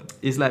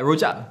it's like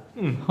rojak.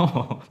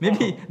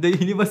 Maybe the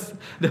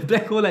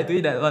black hole like to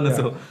eat that one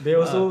also. They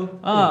also.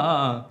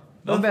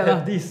 Not Earth bad have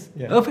lah. this.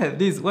 Yeah. Earth have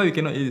this. Why we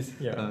cannot eat this?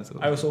 Yeah. So.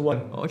 I also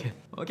want. Okay,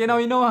 now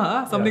we know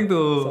something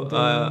to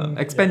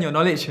expand your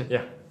knowledge.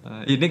 Yeah.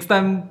 If next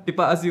time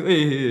people ask you,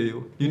 hey,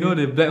 you know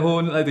the black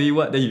hole like to eat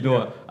what? Then you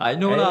know. I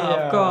know lah,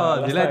 of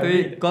course. They like to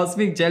eat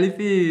cosmic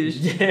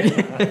jellyfish.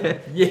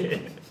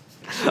 Yeah.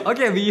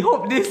 Okay, we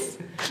hope this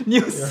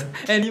news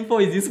and info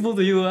is useful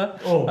to you.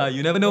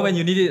 You never know when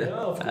you need it.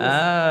 Yeah, of course.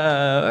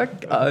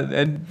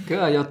 And Okay,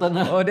 your turn.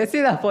 that's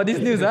it for this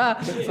news.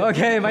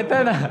 Okay, my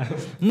turn.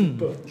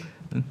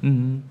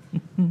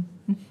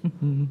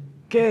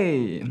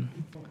 Okay.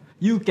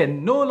 You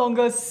can no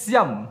longer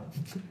siam.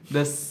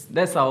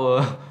 That's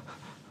our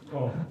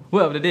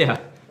word of the day.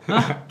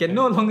 Can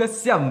no longer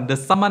siam the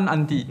Saman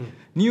Auntie.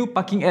 New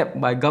parking app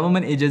by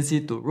government agency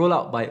to roll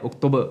out by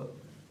October.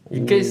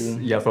 In case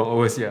you are from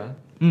overseas,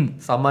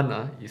 summon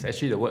is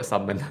actually the word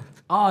summon.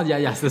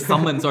 The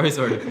summon. Sorry.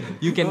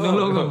 You can no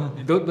longer.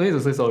 Don't need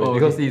to say sorry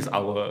because this is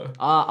our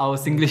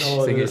Singlish.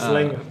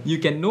 Slang. You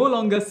can no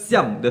longer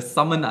siam the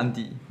summon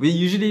auntie. We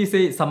usually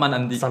say summon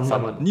auntie.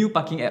 Summon. New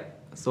parking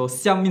app. So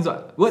siam means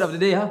what? Word of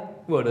the day,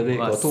 word of the day.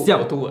 Got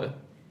siam. two words.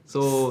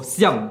 So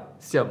siam.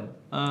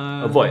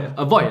 Avoid.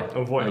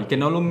 You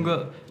can no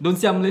longer don't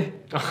siam leh.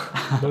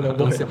 Don't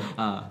avoid.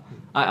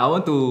 I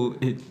want to.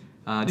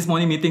 This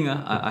morning meeting,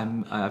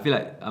 I feel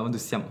like I want to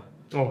siam.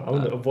 I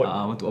want to avoid.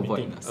 I want to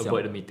avoid. Siam.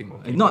 Avoid the meeting.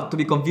 Okay. Not to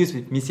be confused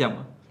with mi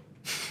siam.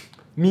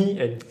 Me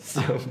and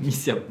Siam. Mi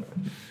siam.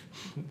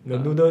 The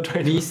noodle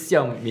trying Mi to.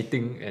 siam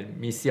meeting and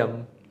mi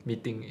siam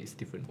meeting is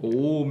different.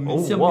 Mi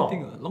siam wow.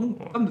 meeting. Long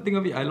time to think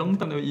of it. I long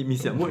time never eat mi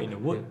siam. Word in a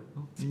word.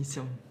 Mi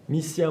siam.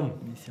 Me Siam.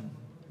 Mi siam.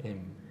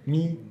 And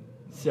me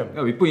Siam.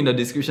 Yeah, we put in the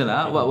description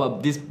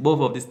what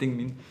both of these things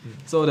mean.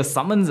 So the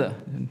summons,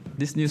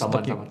 this news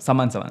summon.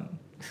 Summon.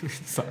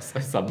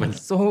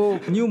 So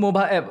new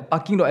mobile app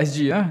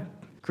parking.sg,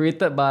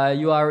 created by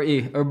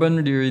URA,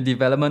 Urban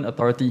Redevelopment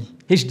Authority,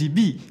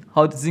 HDB,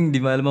 Housing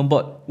Development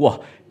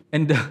Board,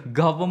 and the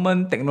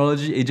Government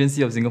Technology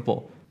Agency of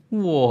Singapore.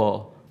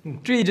 3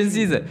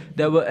 agencies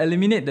that will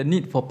eliminate the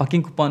need for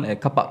parking coupon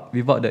at car park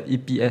without the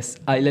EPS,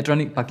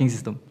 electronic parking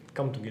system.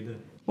 Come together.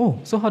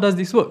 So how does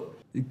this work?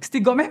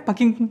 Still got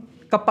parking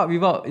car park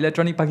without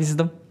electronic parking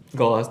system?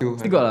 Still Still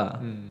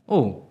got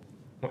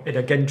At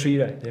the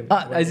gantry, right?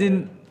 as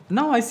in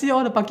now I see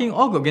all the parking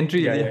all got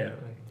gantry. Yeah.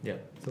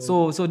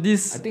 So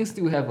this I think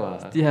still have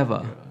still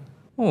have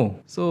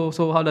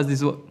So how does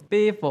this work?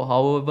 Pay for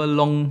however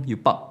long you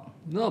park.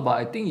 No, but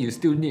I think you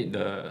still need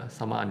the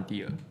sama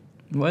auntie.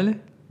 Why?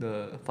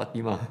 The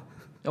Fatima.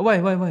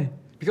 Why?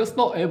 Because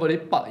not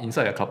everybody park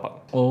inside a car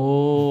park.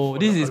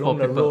 This is for Along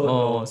the people.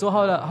 road, So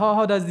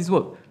how does this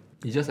work?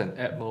 It's just an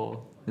app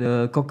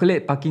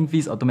Calculate parking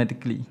fees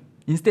automatically.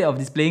 Instead of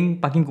displaying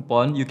parking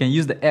coupon, you can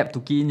use the app to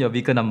key in your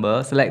vehicle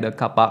number, select the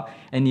car park,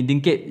 and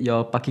indicate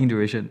your parking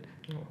duration.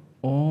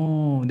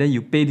 Then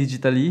you pay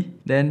digitally,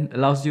 then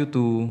allows you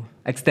to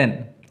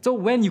extend. So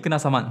when you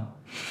kena saman?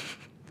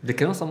 They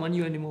cannot summon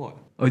you anymore.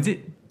 Is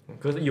it?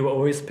 Because you will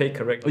always pay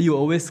correct. You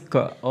always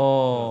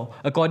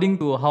according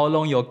to how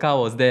long your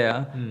car was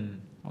there.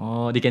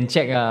 They can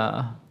check.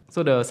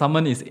 So the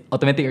summon is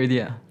automatic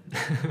already.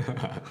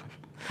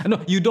 No,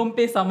 you don't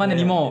pay summon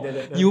anymore.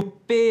 You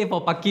pay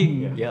for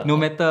parking no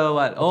matter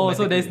what.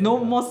 So there's no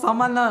more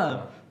summon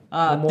lah.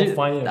 No more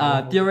fine.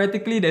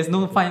 Theoretically, there's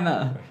no fine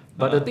lah.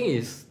 But the thing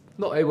is,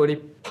 not everybody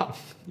park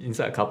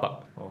inside a car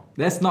park.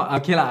 That's not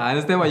okay lah. I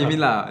understand what you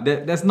mean lah.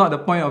 That's not the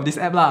point of this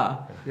app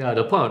lah. Yeah,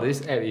 the point of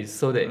this app is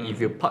so that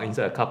if you park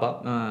inside a car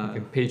park,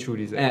 you can pay through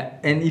this app.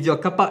 And if your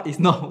car park is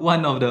not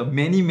one of the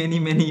many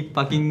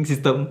parking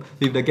system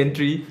with the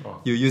gantry,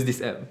 you use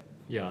this app.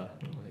 Yeah.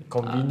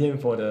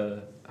 Convenient for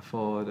the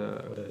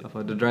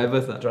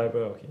drivers. driver.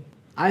 Okay.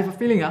 I have a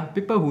feeling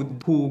people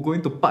who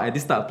going to park at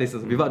this type of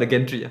places without the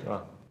gantry,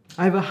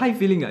 I have a high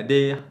feeling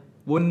they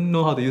won't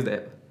know how to use the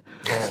app.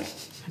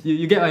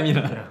 You get what I mean?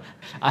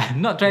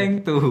 I'm not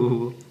trying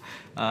to.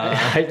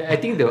 I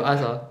think they will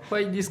ask,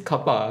 why this car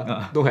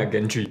park don't have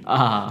gantry?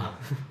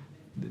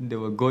 They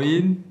will go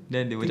in,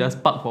 then they will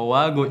just park for a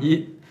while, go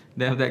eat,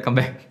 then after that come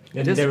back.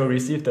 And they will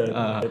receive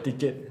the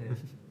ticket.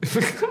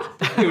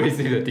 You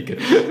receive the ticket.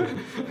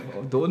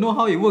 Don't know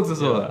how it works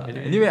also.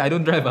 Anyway, I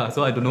don't drive,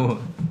 so I don't know.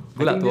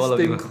 Good luck to all of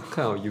you.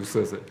 Kind of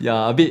useless.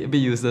 Yeah, a bit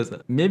useless.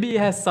 Maybe it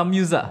has some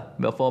use,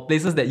 but for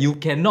places that you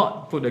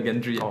cannot put the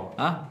gantry.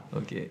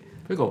 Okay.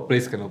 Where got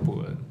place cannot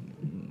put?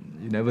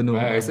 never know.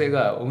 I say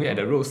only at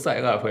the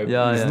roadside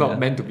where it's not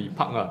meant to be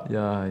parked.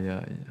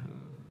 Yeah.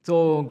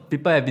 So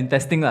people have been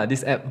testing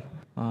this app.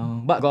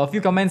 But got a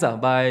few comments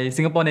by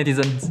Singapore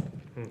netizens.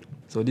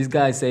 So this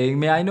guy is saying,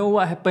 may I know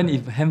what happened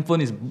if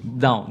handphone is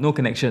down, no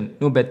connection,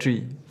 no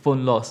battery,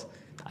 phone lost?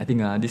 I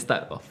think this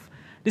type of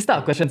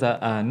questions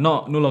are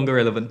no longer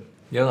relevant.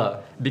 Yeah.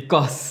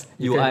 Because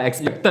you are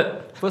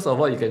expected. First of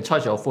all, you can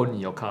charge your phone in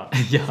your car.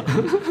 Yeah.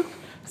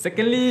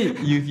 Secondly,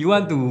 if you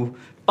want to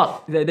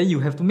park, then you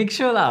have to make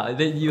sure that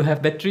you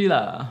have battery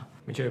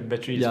Make sure your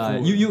battery is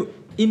full. You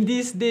in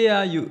this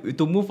day you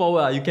to move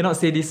forward you cannot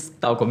say this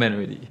type of comment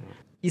already.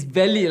 It's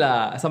valid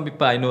Some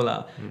people I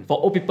know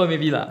For old people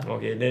maybe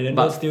Okay, then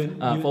but still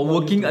for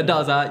working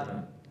adults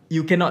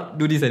you cannot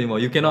do this anymore.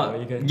 You cannot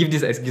give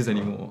this excuse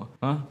anymore.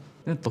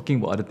 Then talking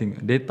about other things.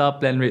 Data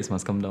plan rates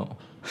must come down.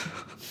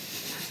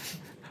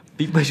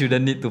 People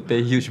shouldn't need to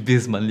pay huge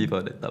bills monthly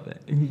for data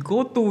plan.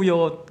 Go to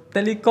your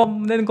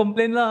telecom then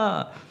complain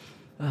how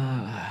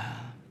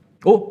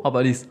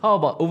about this? How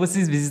about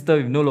overseas visitor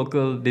with no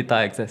local data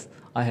access?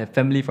 I have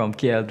family from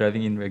KL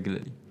driving in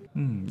regularly.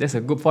 That's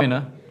a good point.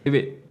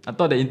 Wait, I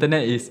thought the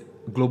internet is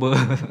global.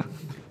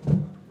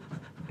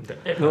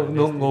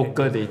 No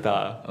local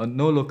data.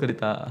 No local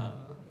data.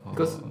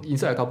 Because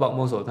inside a car park,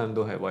 most of the time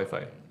don't have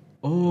Wi-Fi.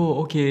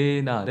 Oh,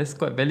 okay. That's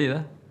quite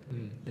valid.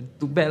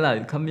 Too bad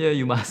you come here,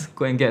 you must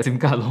go and get a SIM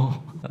card.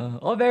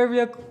 All very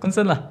real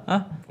concern.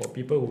 For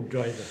people who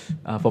drive.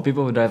 For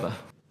people who drive.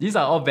 These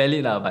are all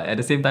valid but at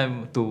the same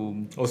time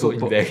Also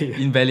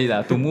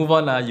invalid. To move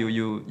on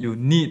you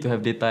need to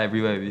have data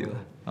everywhere with you.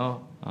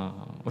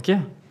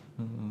 Okay.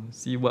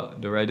 See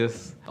what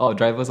the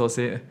drivers all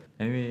say.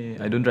 Anyway,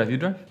 I don't drive. You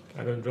drive?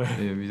 I don't drive.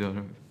 Yeah, we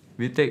don't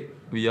drive.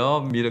 We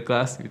all middle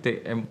class. We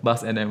take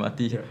bus and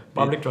MRT.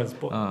 Public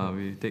transport.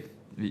 We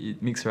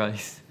eat mixed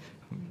rice.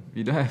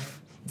 We don't have.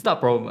 It's not a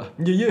problem.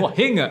 Yeah. Wow,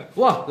 heng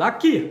wow,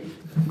 lucky.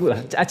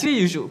 Good. Actually,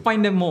 you should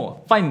find them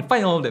more. Find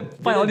all of them.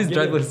 Find all these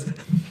drivers.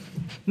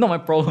 Not my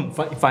problem.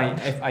 Fine.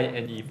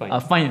 F-I-N-E. Find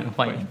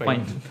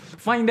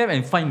them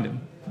and find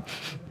them.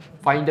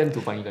 Find them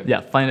to find them.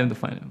 Yeah, find them to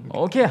find them.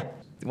 Okay.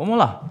 One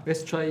more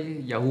Let's try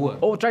Yahoo.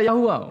 Try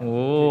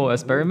Yahoo.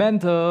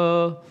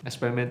 Experimental.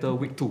 Experimental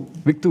week 2.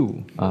 Week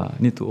 2.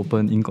 Need to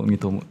open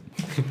incognito mode.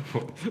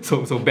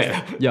 so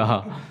bad.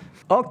 Yeah.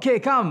 Okay,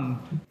 come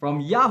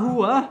from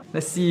Yahoo.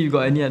 Let's see if you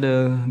got any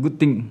other good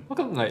thing. How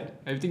come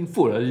everything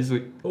food this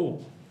week? Oh,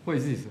 what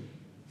is this?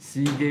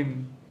 SEA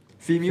Game.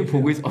 Female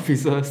police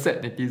officer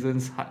set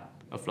netizens' heart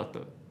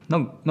aflutter.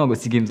 Not got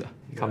SEA Games.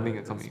 Coming,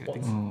 I think.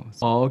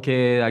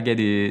 Okay, I get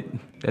it.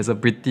 There's a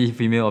pretty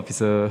female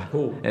officer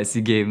at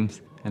SEA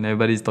Games, and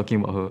everybody's talking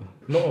about her.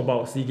 not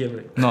about SEA Games.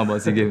 Right? Not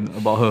about SEA Games,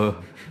 about her.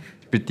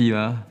 Pretty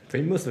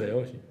Famous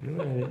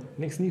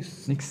Next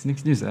news. Next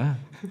news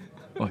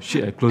Oh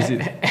shit, I close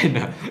it.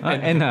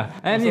 Anna.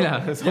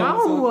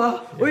 Yahoo.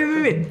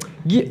 Wait.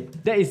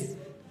 That is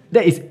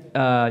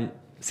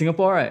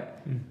Singapore, right?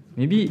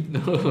 Maybe.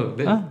 No,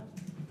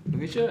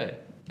 Malaysia, right?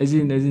 As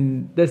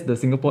in that's the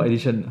Singapore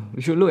edition.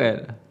 We should look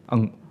at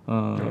the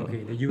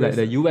US. like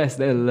the US,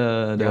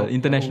 the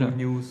international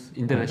news,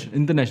 international.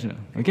 International.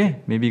 Okay,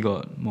 maybe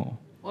got more.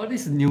 All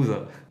this news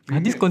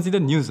This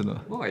considered news,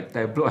 more like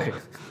tabloid.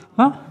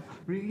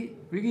 Really,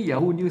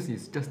 Yahoo News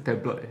is just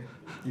tabloid.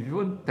 If you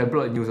want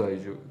tabloid news,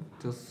 you should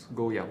just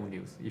go Yahoo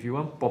News. If you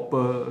want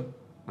proper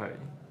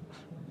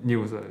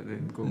news,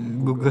 then go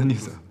Google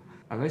News.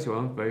 Unless you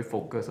want very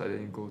focused,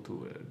 then you go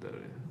to the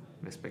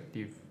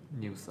respective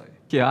news site.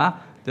 Okay,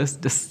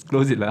 just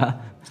close it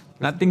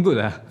Nothing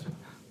good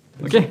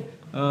Okay,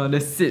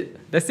 that's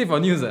it for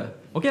news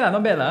Okay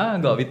not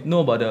bad we know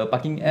about the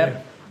parking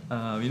app.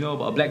 We know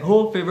about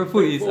Blackhole. Favorite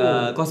food is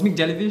cosmic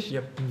jellyfish.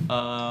 Yep.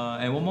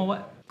 And one more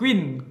what?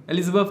 Queen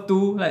Elizabeth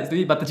II likes to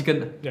eat butter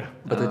chicken. Yeah.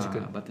 Butter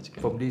chicken.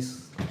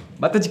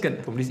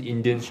 From this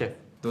Indian chef.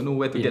 Don't know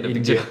where to get the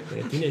picture.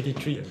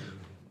 1983.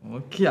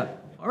 Okay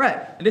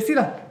alright, that's it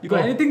You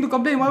got anything to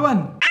complain? Why?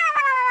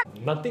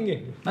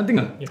 Nothing. Nothing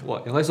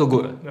Wow, your guys so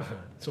good.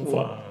 So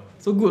far.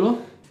 So good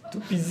Too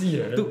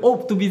busy.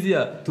 Too busy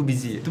Too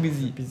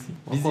busy. Busy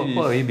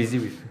What are you busy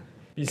with?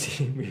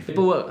 Busy with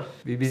paperwork.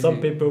 some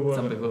paperwork.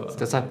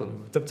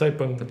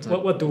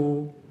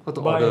 What to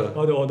buy, order.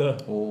 how to order.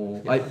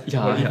 I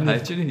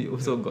actually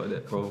also got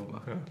that problem.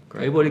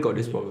 Everybody got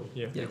this problem.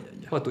 Yeah.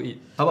 What to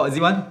eat? How about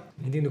Z1?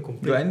 Anything to Got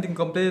complain? anything to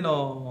complain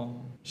or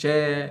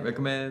share,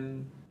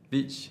 recommend,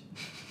 bitch?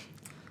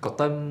 Got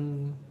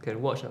time can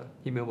watch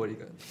Email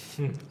Bodyguard.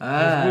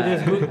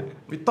 That's good.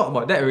 We talked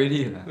about that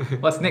already.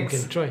 What's You can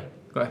next? try.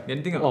 Got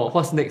anything?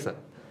 What's next?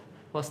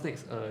 What's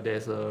next?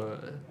 There's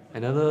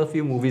another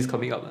few movies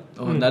coming up.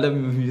 Another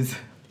movies.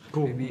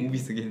 Cool. Maybe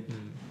Movies again.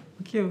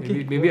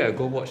 Okay. maybe I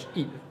go watch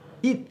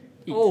It.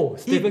 Oh,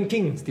 Stephen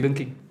King.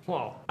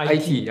 Wow.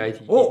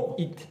 IT. Oh,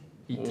 It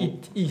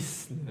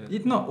is.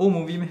 it's not old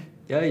movie, man.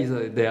 Yeah,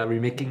 they are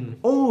remaking.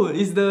 Oh,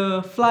 it's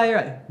the Fly,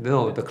 right?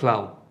 No, the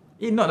clown.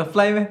 It's not the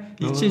Fly, man.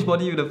 He changed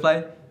body with the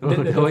Fly.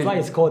 The fly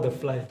is called The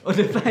Fly. Oh,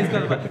 the Fly is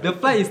not the Fly. The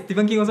Fly is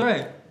Stephen King also,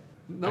 right?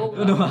 No.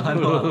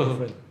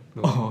 Different.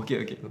 Oh,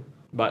 okay.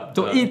 But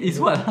So It is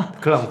what?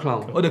 clown.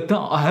 Oh, the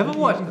clown. I haven't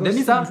watched. go That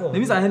means see before. that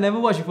means I had never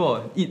watched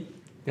before. It.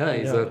 Yeah,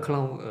 it's Yeah. a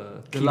clown.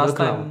 The Killer last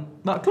clown. time.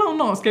 But clown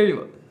not scary.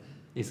 What?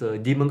 It's a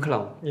demon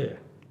clown. Yeah.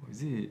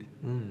 Is it?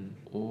 Mm.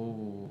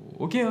 Oh.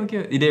 Okay.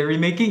 They're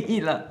remaking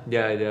It lah.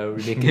 Yeah, they're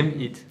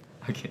remaking it.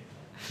 Okay.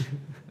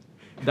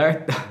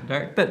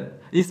 Directed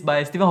is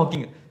by Stephen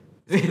Hawking.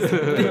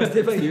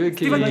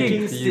 Stephen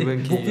King.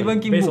 Stephen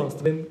King Based book. on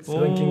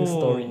Stephen King's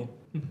story.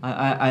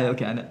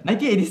 Okay.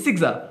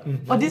 1986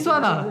 Oh, this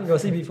one You got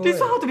see before, This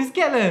one right? how to be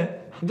scared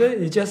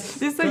Then it just.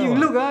 This one you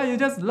look you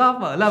just laugh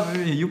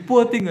You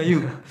poor thing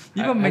you.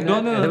 Even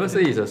McDonald's. I never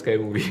say it's a scary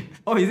movie.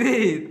 Oh, is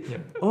it? Yeah.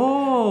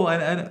 Oh,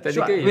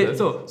 Technically, wait. it's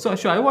So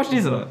should I watch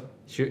this or not?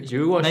 Should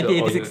you watch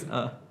 1986.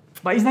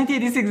 But it's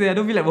 1986. I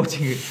don't feel like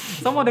watching it.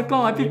 Some of the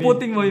clown I feel Maybe- poor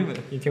thing for him.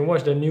 You can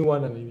watch the new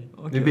one, maybe.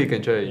 Okay. Maybe you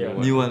can try it. Yeah.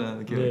 New one.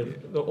 Okay.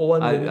 The old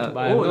one. maybe. But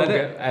I like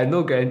that. I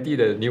no guarantee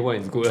the new one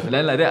is good.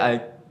 Then like that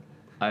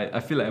I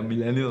feel like a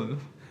millennial.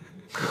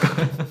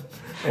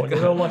 Oh,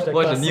 never watch the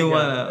Watch the classic, new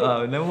one.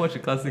 ah. Never watch the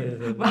classic.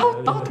 Yeah, But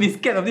how to be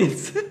scared of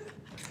this?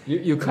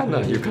 You can't.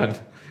 You can't.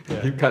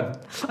 Yeah. You can't.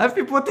 I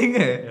feel poor thing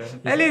Yeah.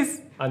 At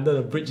least Under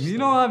the bridge. you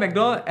know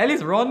McDonald. At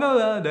least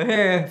Ronald the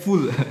hair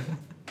full.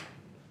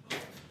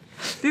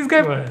 This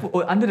guy Right.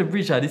 under the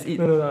bridge this It.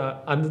 No,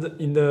 under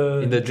in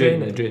the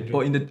drain.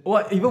 Oh, in the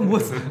what? Even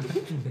worse.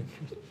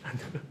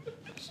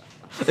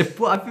 I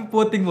feel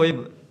poor thing for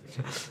him.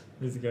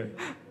 This guy.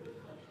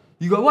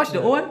 You got watch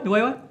the old one? The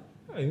white one?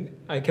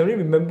 I can only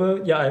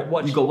remember. Yeah, I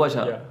watched. You got watch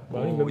Yeah, but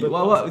I only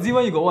remember. What? Is it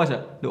one you got watch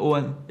The old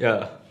one?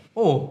 Yeah.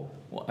 Oh,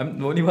 I'm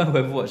the only one who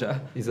ever watched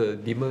He's a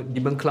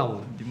demon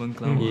clown. Demon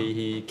Clown.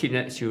 He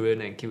kidnaps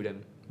children and kill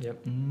them. Yep.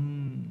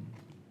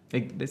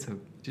 Hey, that's a.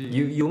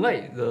 You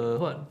like the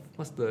what?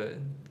 What's the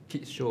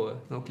kids show?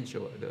 Not kids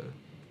show.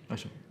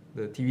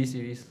 The TV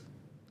series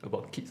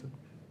about kids.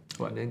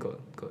 What? And then got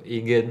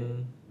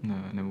alien. No,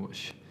 I never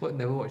watch. What?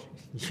 Never watch?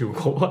 You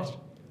go watch?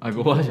 I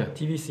go watch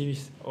TV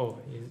series. Oh,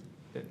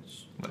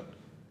 that's What?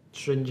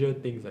 Stranger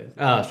Things.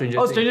 Stranger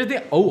Oh, Things. Stranger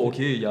Things. Oh,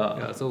 okay, yeah.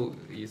 Yeah, so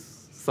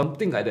it's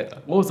something like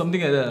that. Oh,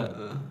 something like that.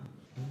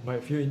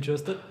 Might feel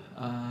interested.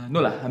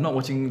 No lah, I'm not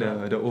watching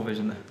the old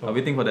version lah. I'm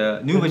waiting for the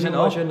new The version.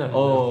 new version lah.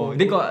 Oh,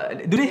 they got.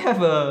 Do they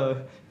have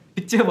a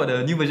picture for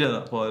the new version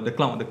for the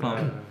clown? The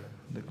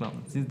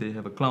clown. Since they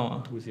have a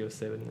clown.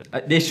 207.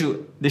 They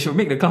should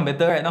make the clown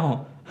better right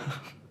now.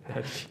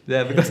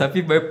 Yeah, because I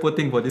feel very poor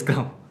thing for this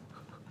clown.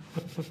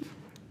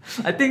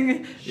 I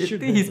think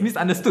he's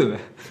misunderstood.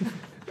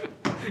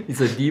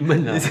 It's a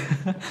demon. I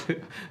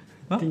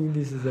think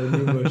this is the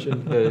new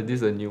version.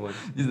 This is a new one.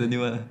 This is the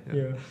new one.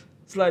 Yeah.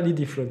 Slightly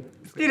different.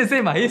 Still the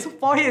same. His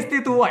forehead is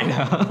still too wide.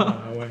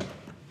 Why?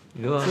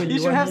 You know, So He you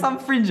should want have him- some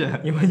fringe.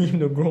 You want him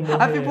to grow more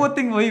I feel hair? poor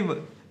thing for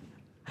him.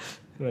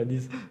 Like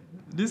this.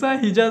 This one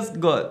he just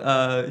got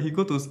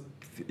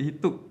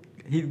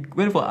he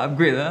went for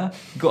upgrade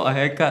got a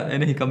haircut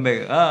and then he come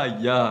back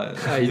yeah.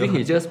 I think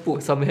he just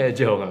put some hair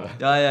gel.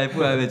 Yeah, he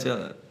put a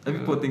hair. I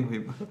feel poor thing for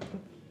him.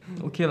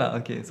 Okay lah,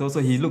 okay. So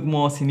he look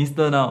more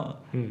sinister now.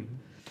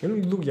 You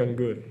look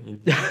younger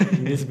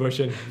in this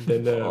version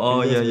than the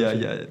Oh previous yeah.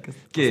 version.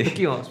 Okay.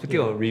 Speaking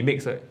of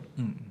remakes, right?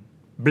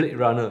 Blade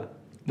Runner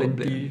What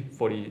Blade?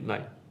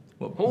 2049.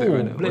 What, Oh, Blade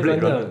Runner? Blade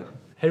Blade Runner. Runner.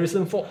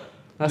 Harrison Ford.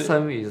 Last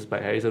time it's by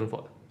Harrison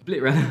Ford.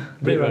 Blade Runner.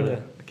 Blade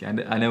Runner. Okay,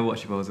 I never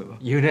watched it also.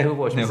 You never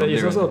watched Never. So it's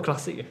Blade also Runner. a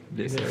classic.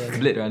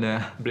 Blade Runner.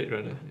 Blade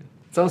Runner. Yeah.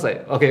 Sounds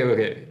like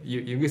okay.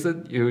 You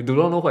listen. You do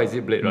not know what is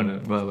it Blade Runner.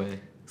 Why?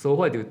 So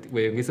what do you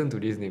when you listen to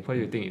this name? What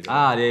do you think it's?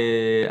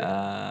 They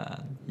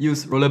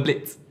use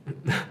rollerblades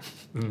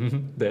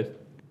Then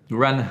to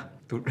run.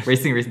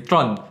 Racing.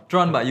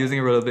 Tron but using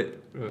rollerblade.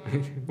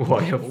 wow,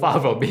 you're far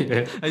from it.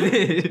 Man. I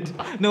did.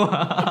 No.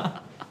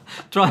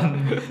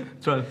 Tron.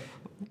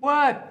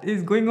 What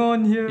is going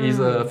on here? It's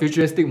a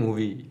futuristic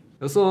movie.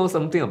 Also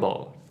something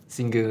about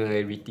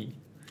singularity.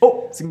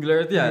 Oh,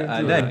 singularity.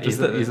 I'm It's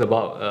interested.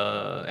 about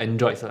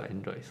androids.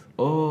 Androids.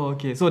 Oh,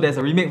 okay. So there's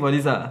a remake for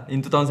this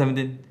in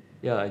 2017.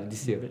 Yeah,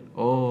 this year.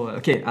 Oh,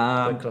 okay.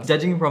 classic.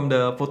 Judging from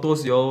the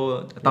photos,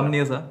 your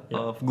thumbnails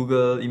of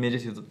Google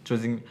images you're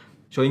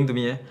showing to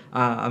me,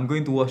 I'm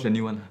going to watch the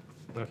new one.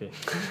 Okay.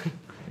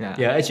 Yeah.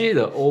 Yeah, actually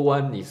the old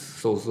one is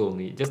so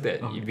only. Just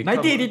that it became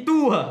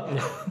 1982.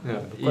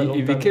 Quite long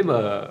it became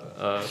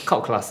a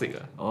cult classic.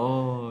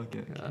 Oh,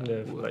 okay.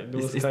 Yeah, like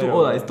those It's kind too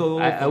old. of, It's too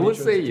old. I would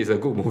say it's a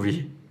good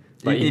movie.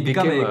 But It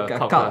became a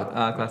cult cult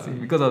classic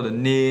because of the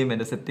name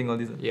and the setting, all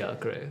this. Yeah,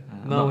 correct.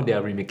 Now they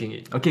are remaking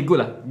it. Okay, good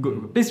lah.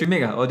 Good. Please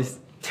remake all this.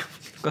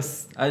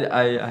 Because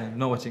I'm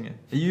not watching it.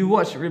 You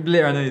watch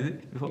Blade Runner, is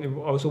it? Before?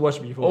 I also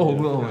watched before. Oh,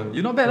 yeah. good.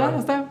 You not bad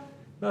last time.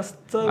 Last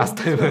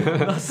time.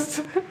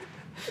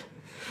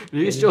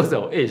 It shows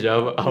our age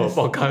of our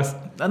podcast.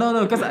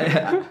 No, because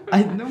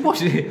I never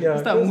watched it. Yeah,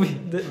 Start movie.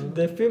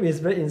 the film is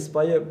very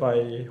inspired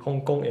by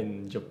Hong Kong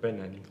and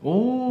Japan, I think.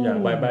 Oh. Yeah,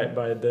 by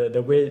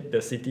the way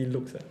the city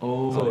looks.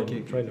 Oh, so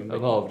okay. they're trying to A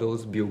make. lot of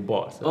those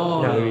billboards.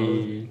 Oh.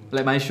 Very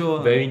Like my show.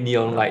 very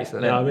neon lights.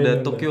 Like Yeah, I mean, the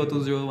the- Tokyo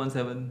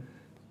 2017.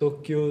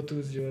 Tokyo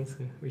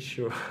 2017, which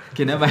show?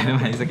 Okay, never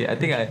mind. It's okay. I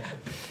think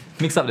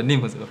mix up the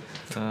name also.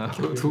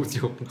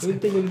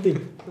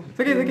 Anything. It's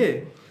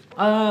okay.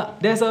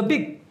 There's a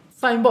big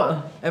signboard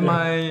at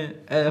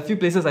at a few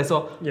places I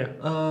saw. Yeah.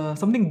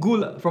 Something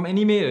ghoul from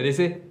anime. They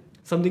say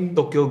Something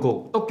Tokyo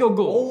Go. Tokyo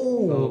Ghoul.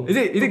 Oh. Is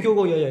it Tokyo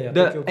Go? Yeah.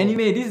 the Tokyo Go.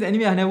 anime? This is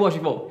anime I never watched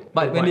before.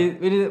 But when they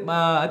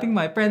I think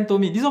my friend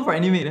told me this one for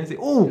anime. Then I say,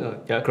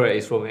 Yeah, correct.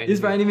 It's from anime.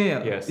 it's for anime.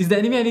 Yes. Is the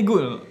anime any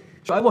good? Or not?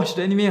 Should I watch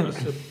the anime?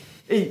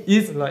 Hey,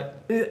 it's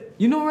Like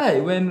you know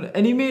right? When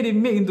anime they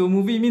make into a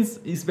movie means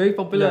it's very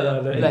popular. Yeah,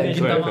 the like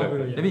anime Gintama.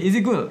 correct. I mean, is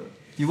it good?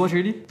 You watch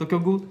already? Tokyo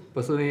Ghoul?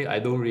 Personally, I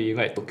don't really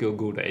like Tokyo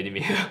Go the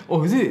anime.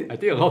 Oh, is it? I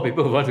think a lot of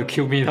people want to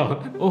kill me now.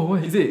 Oh,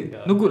 what is it?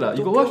 No good lah.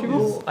 You got watch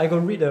before? I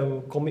got read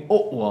the comic.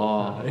 Oh,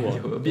 wow.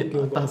 A bit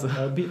Tokyo Go. atas.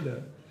 A bit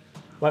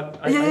but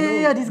I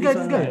Yeah, know this guy.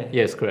 one, right,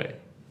 Yes, correct.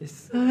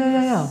 It's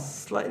Yeah.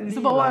 slightly. It's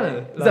about what?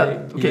 like, Is that,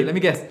 okay, let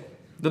me guess.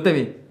 Don't tell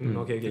me.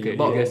 Okay. Okay,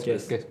 About- you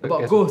guess.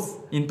 About ghosts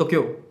in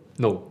Tokyo.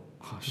 No.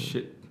 Oh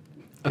shit.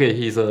 Okay,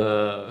 he's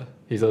a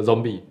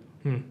zombie.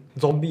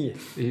 Zombie.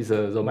 He's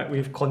a zombie. Like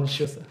with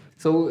conscious.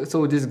 So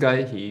this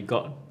guy he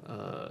got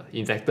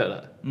infected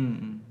lah.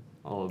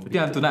 Or I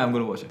think tonight I'm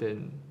gonna watch it.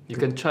 then you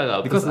can try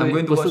lah. Because I'm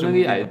going to watch the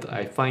personally movie.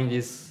 I find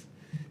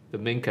the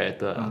main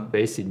character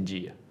very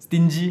stingy.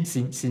 Stingy.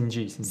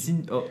 Stingy.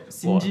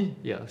 Shinji.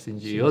 Yeah,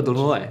 stingy. You all don't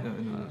know right?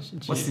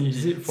 What's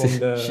Is it from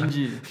the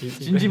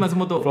Shinji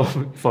Matsumoto.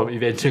 From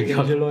Evangelion.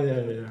 Evangelion?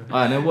 Yeah.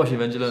 I never watched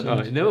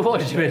Evangelion. You never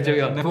watched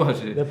Evangelion. Never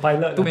watched it. The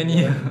pilot. Too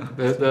many.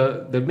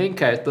 The main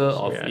character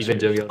of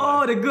Evangelion.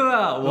 Oh, the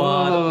girl.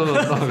 Wow. No,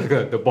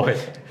 the boy.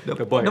 The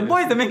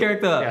boy is the main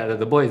character. Yeah,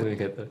 the boy is the main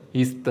character.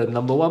 He's the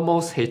number one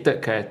most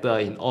hated character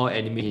in all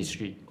anime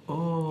history.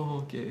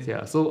 Oh, okay.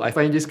 Yeah, so I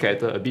find this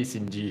character a bit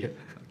stingy.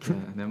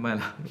 Never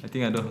mind lah. I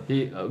think I don't.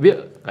 He a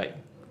bit like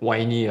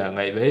whiny,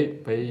 like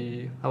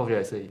very how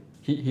should I say?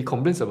 He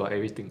complains about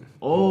everything.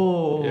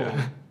 Oh. Yeah.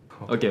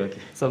 Okay.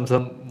 Some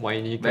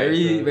whiny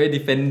character. Very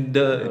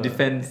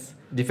defensive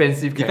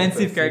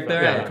character,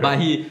 right? Yeah, But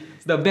he's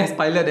the best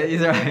pilot that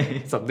is,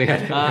 right? something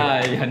like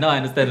that. Yeah, now I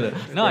understand.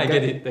 Now I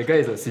get it. The guy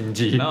is a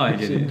stingy. Now I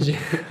get it.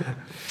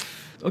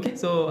 Okay,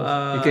 so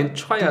you can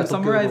try to to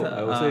summarize. summarize.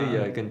 I would say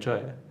yeah, you can try.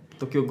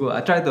 Tokyo Ghoul.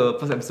 I tried the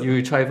first episode. You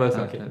try first.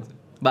 Okay. Okay.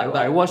 But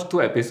I watched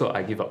 2 episodes.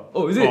 I give up.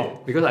 oh, is it?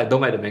 Because I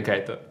don't like the main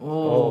character.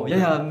 Oh,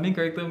 yeah. Main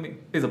character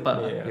plays a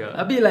part. Yeah.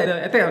 A bit like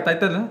the Attack of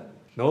Titan, huh?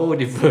 No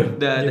different.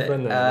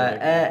 Different,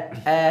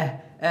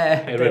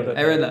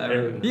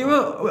 Aaron. He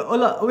will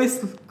always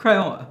cry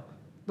on.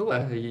 No,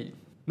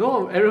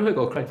 Aaron Hurt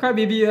got cry. Cry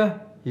baby,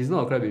 He's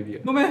not a cry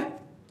baby. no man.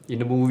 In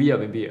the movie,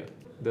 maybe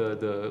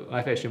the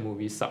live action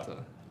movie sucks.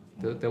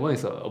 That one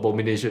is an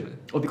abomination.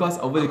 Oh, because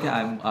over the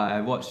weekend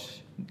I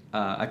watch.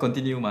 I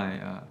continue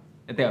my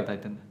Attack of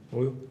Titan.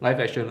 Live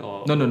action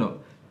or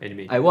No.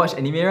 anime. I watch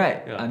anime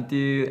right Yeah.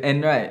 until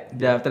end right.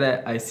 Then after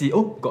that I see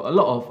got a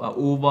lot of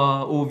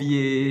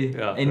OVA,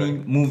 Yeah,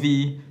 any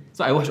movie.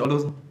 So I watch all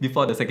those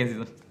before the second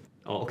season.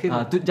 Oh, okay.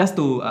 Just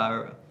to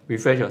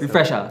Refresh yourself.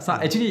 refresh. So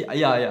actually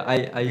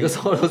I Because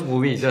all those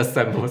movies just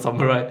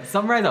summarize.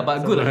 summarize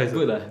but good. Summarize.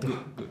 Good.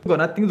 Got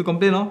nothing to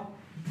complain no.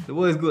 The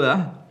world is good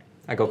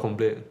I got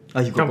complaint.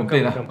 You got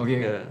complain come.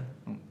 Okay. Yeah.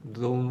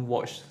 Don't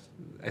watch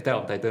Attack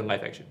of Titan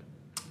live action.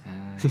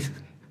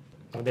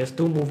 There's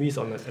 2 movies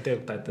on the Attack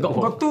of Titan.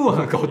 Got two.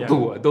 Got Yeah.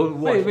 2. Don't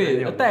watch. Wait,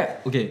 any of them.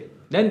 Attack. Okay.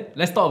 Then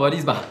let's talk about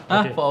this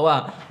Okay. for a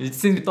while.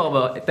 Since we talk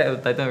about Attack of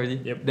the Titan already.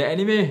 Yep. The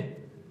anime.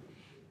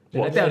 The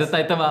Attack of the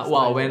Titan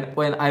wow,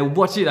 when I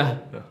watch it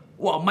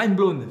wow, mind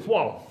blown.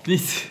 Wow.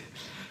 This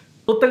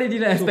totally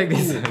didn't expect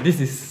this. This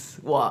is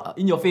wow,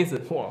 in your face.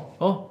 Wow.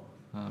 Oh.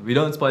 We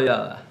don't spoil it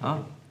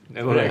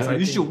Never Very mind. exciting.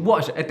 You should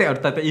watch Attack of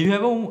the Titan.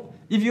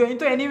 If you're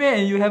into anime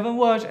and you haven't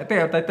watched Attack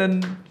of the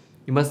Titan,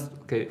 You must.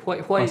 Okay.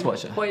 Why Must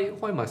watch,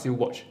 why must you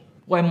watch?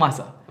 why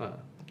must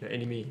The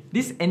anime.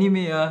 This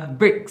anime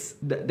breaks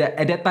at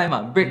that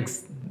time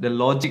breaks the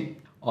logic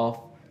of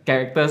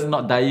characters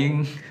not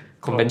dying.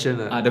 Convention.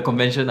 The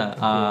convention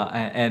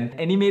and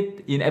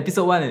anime in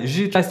episode 1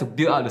 usually tries to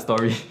build out the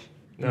story.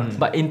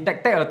 But in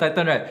Attack of the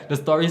Titan, right, the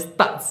story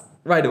starts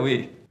right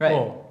away. Right?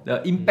 Oh.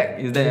 The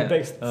impact is there.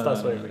 Impact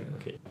starts right away.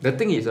 Okay. The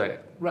thing is right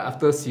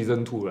after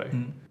season 2, right,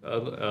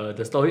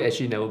 the story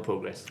actually never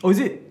progressed. Oh, is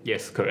it?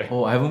 Yes, correct.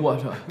 Oh, I haven't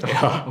watched.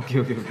 Yeah.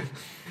 Okay.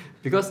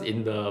 Because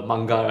in the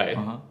manga, right,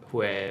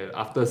 where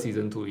after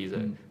season 2 is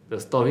the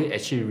story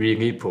actually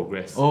really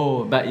progressed.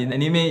 Oh, but in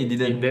anime it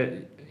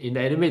didn't. In the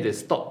anime, they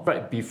stopped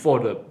right before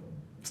the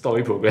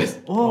story progressed.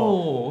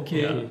 Oh,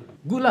 okay. Yeah.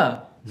 Good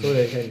lah. So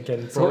they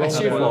can So progress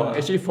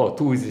actually for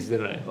 2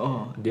 seasons, right,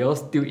 Oh. they all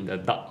still in the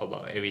dark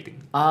about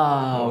everything.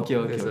 Okay.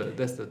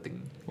 That's the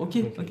thing.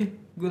 Okay,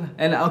 good lah.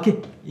 And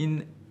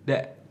in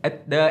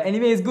the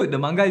anime is good, the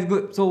manga is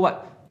good. So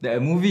what? The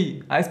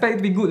movie, I expect it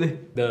to be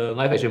good. The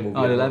live action movie,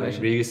 The live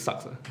action really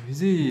sucks.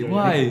 Is it?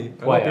 Why?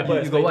 A lot of people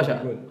You got watch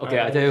expect it to be good. Okay,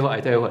 I tell you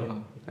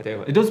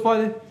what. Don't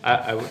spoil it.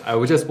 I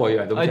will just spoil you.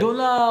 I don't. I care. don't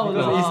lah.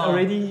 Because it's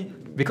already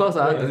Because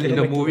in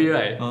the movie,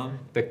 right,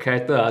 the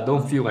character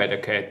don't feel like the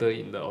character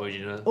in the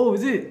original. Oh,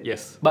 is it?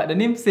 Yes. But the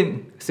name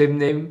same. Same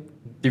name,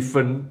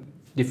 different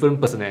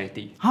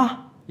personality. Huh?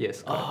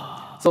 Yes.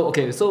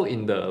 So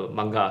in the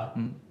manga,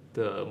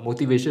 the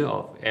motivation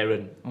of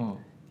Aaron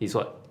is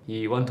what?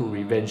 He want to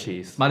revenge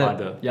his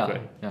mother. Yeah.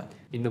 Right? Yeah.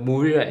 In the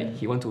movie, right,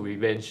 he want to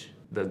revenge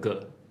the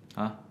girl.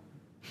 Huh?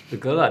 The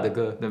girl lah, the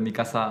girl. The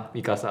Mikasa.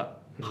 Mikasa.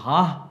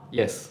 Huh?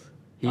 Yes.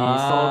 He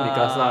saw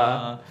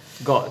Mikasa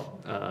got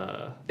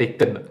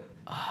taken.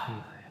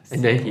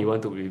 And then he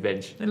want to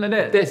revenge. Then like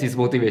that. That's his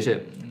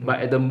motivation.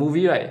 But at the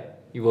movie, right,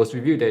 it was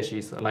revealed that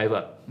she's alive.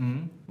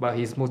 But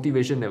his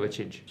motivation never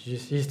changed. He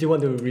still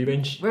want to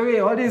revenge. Wait,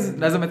 all this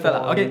doesn't matter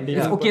lah. Okay,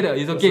 it's okay though.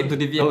 It's okay to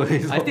deviate. No,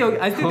 it's I still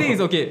think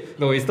it's okay.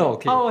 No, it's not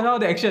okay. How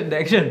the action?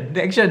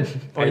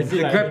 Or is The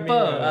it like grapple,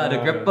 anime? the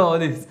grapple, all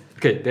this.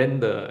 Okay, then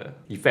the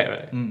effect,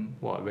 right?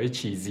 Wow, very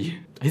cheesy.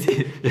 Is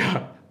it?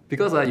 Yeah.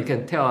 Because you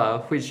can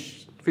tell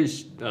which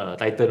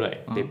Titan,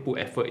 right, they put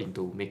effort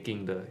into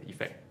making the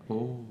effect.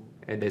 Oh.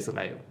 And there's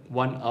like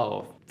 1 out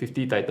of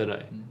 50 Titan,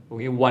 right?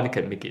 Only 1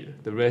 can make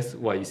it. The rest,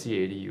 you see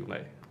already, you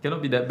like...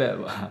 Cannot be that bad.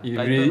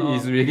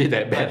 It's really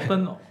that bad.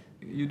 Titan,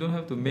 you don't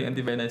have to make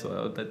until very nice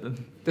for Titan.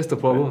 That's the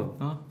problem.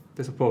 Huh?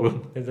 That's the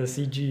problem. And the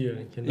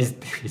CG,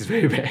 It's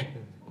very bad.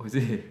 Oh, is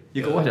it?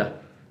 You can watch ah?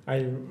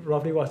 I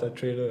roughly watched the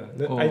trailer.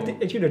 I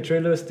think actually the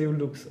trailer still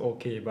looks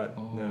okay, but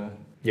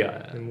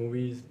the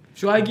movies.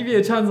 Should I give you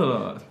a chance or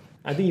not?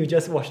 I think you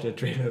just watch the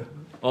trailer.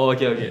 Oh,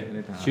 okay.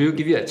 Later. Should you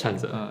give it a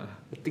chance? I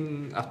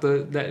think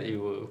after that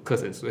you will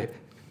curse and swear.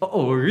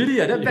 Oh, really?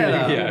 That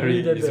bad? Yeah,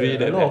 really, it's really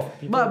that bad.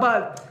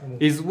 But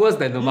it's worse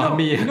than the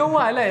mummy. You know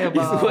what I like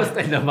about... It's worse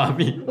than the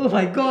mummy. Oh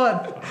my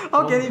god!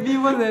 How can it be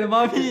worse than the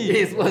mummy?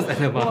 It's worse than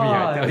the mummy,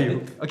 I tell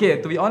you. Okay,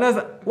 to be honest,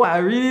 what I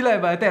really like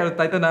about Attack on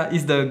Titan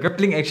is the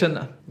grappling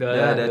action.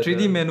 The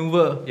 3D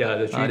maneuver.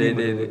 Yeah, the 3D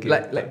maneuver.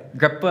 Like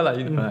grapple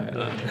you know.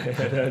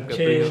 The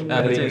chain.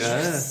 That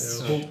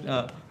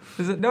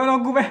one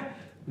not good, man.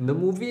 In the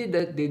movie,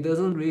 that they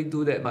doesn't really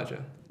do that much.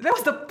 That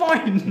was the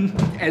point.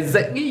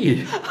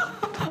 Exactly.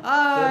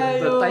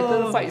 The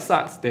Titan fight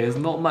sucks. There's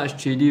not much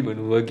 3D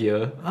maneuver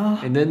gear,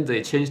 and then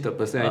they change the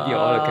personality of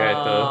all the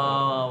characters.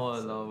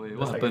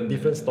 What happened? Like a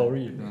different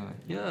story.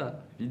 Yeah.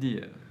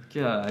 Really?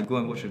 Okay, I go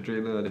and watch the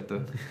trailer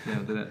later. Then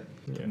after that,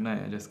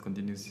 tonight I just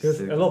continue. Because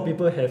a lot of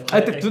people have.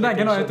 Tonight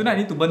cannot. Tonight I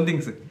need to burn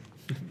things.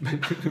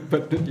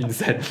 But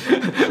incense.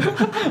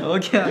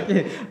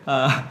 Okay.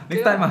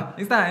 Next time.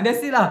 And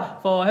that's it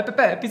for Happy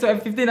Pet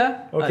episode 15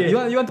 Okay.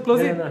 You want to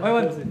close it? Why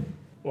want?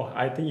 Wow,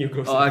 I think you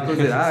close it. I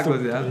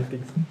close it.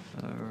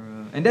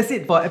 And that's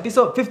it for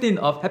episode 15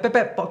 of Happy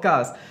Pet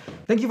Podcast.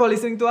 Thank you for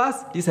listening to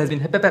us. This has been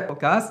Happy Pet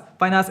Podcast.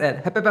 Find us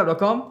at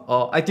happypet.com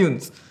or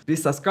iTunes.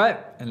 Please subscribe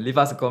and leave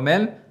us a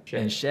comment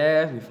and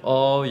share with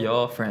all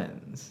your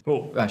friends.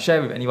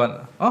 Share with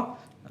anyone.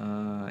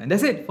 And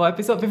that's it for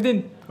episode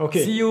 15.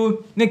 Okay. See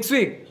you next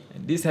week.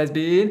 And this has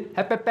been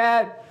Happy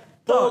Pet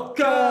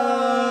Podcast.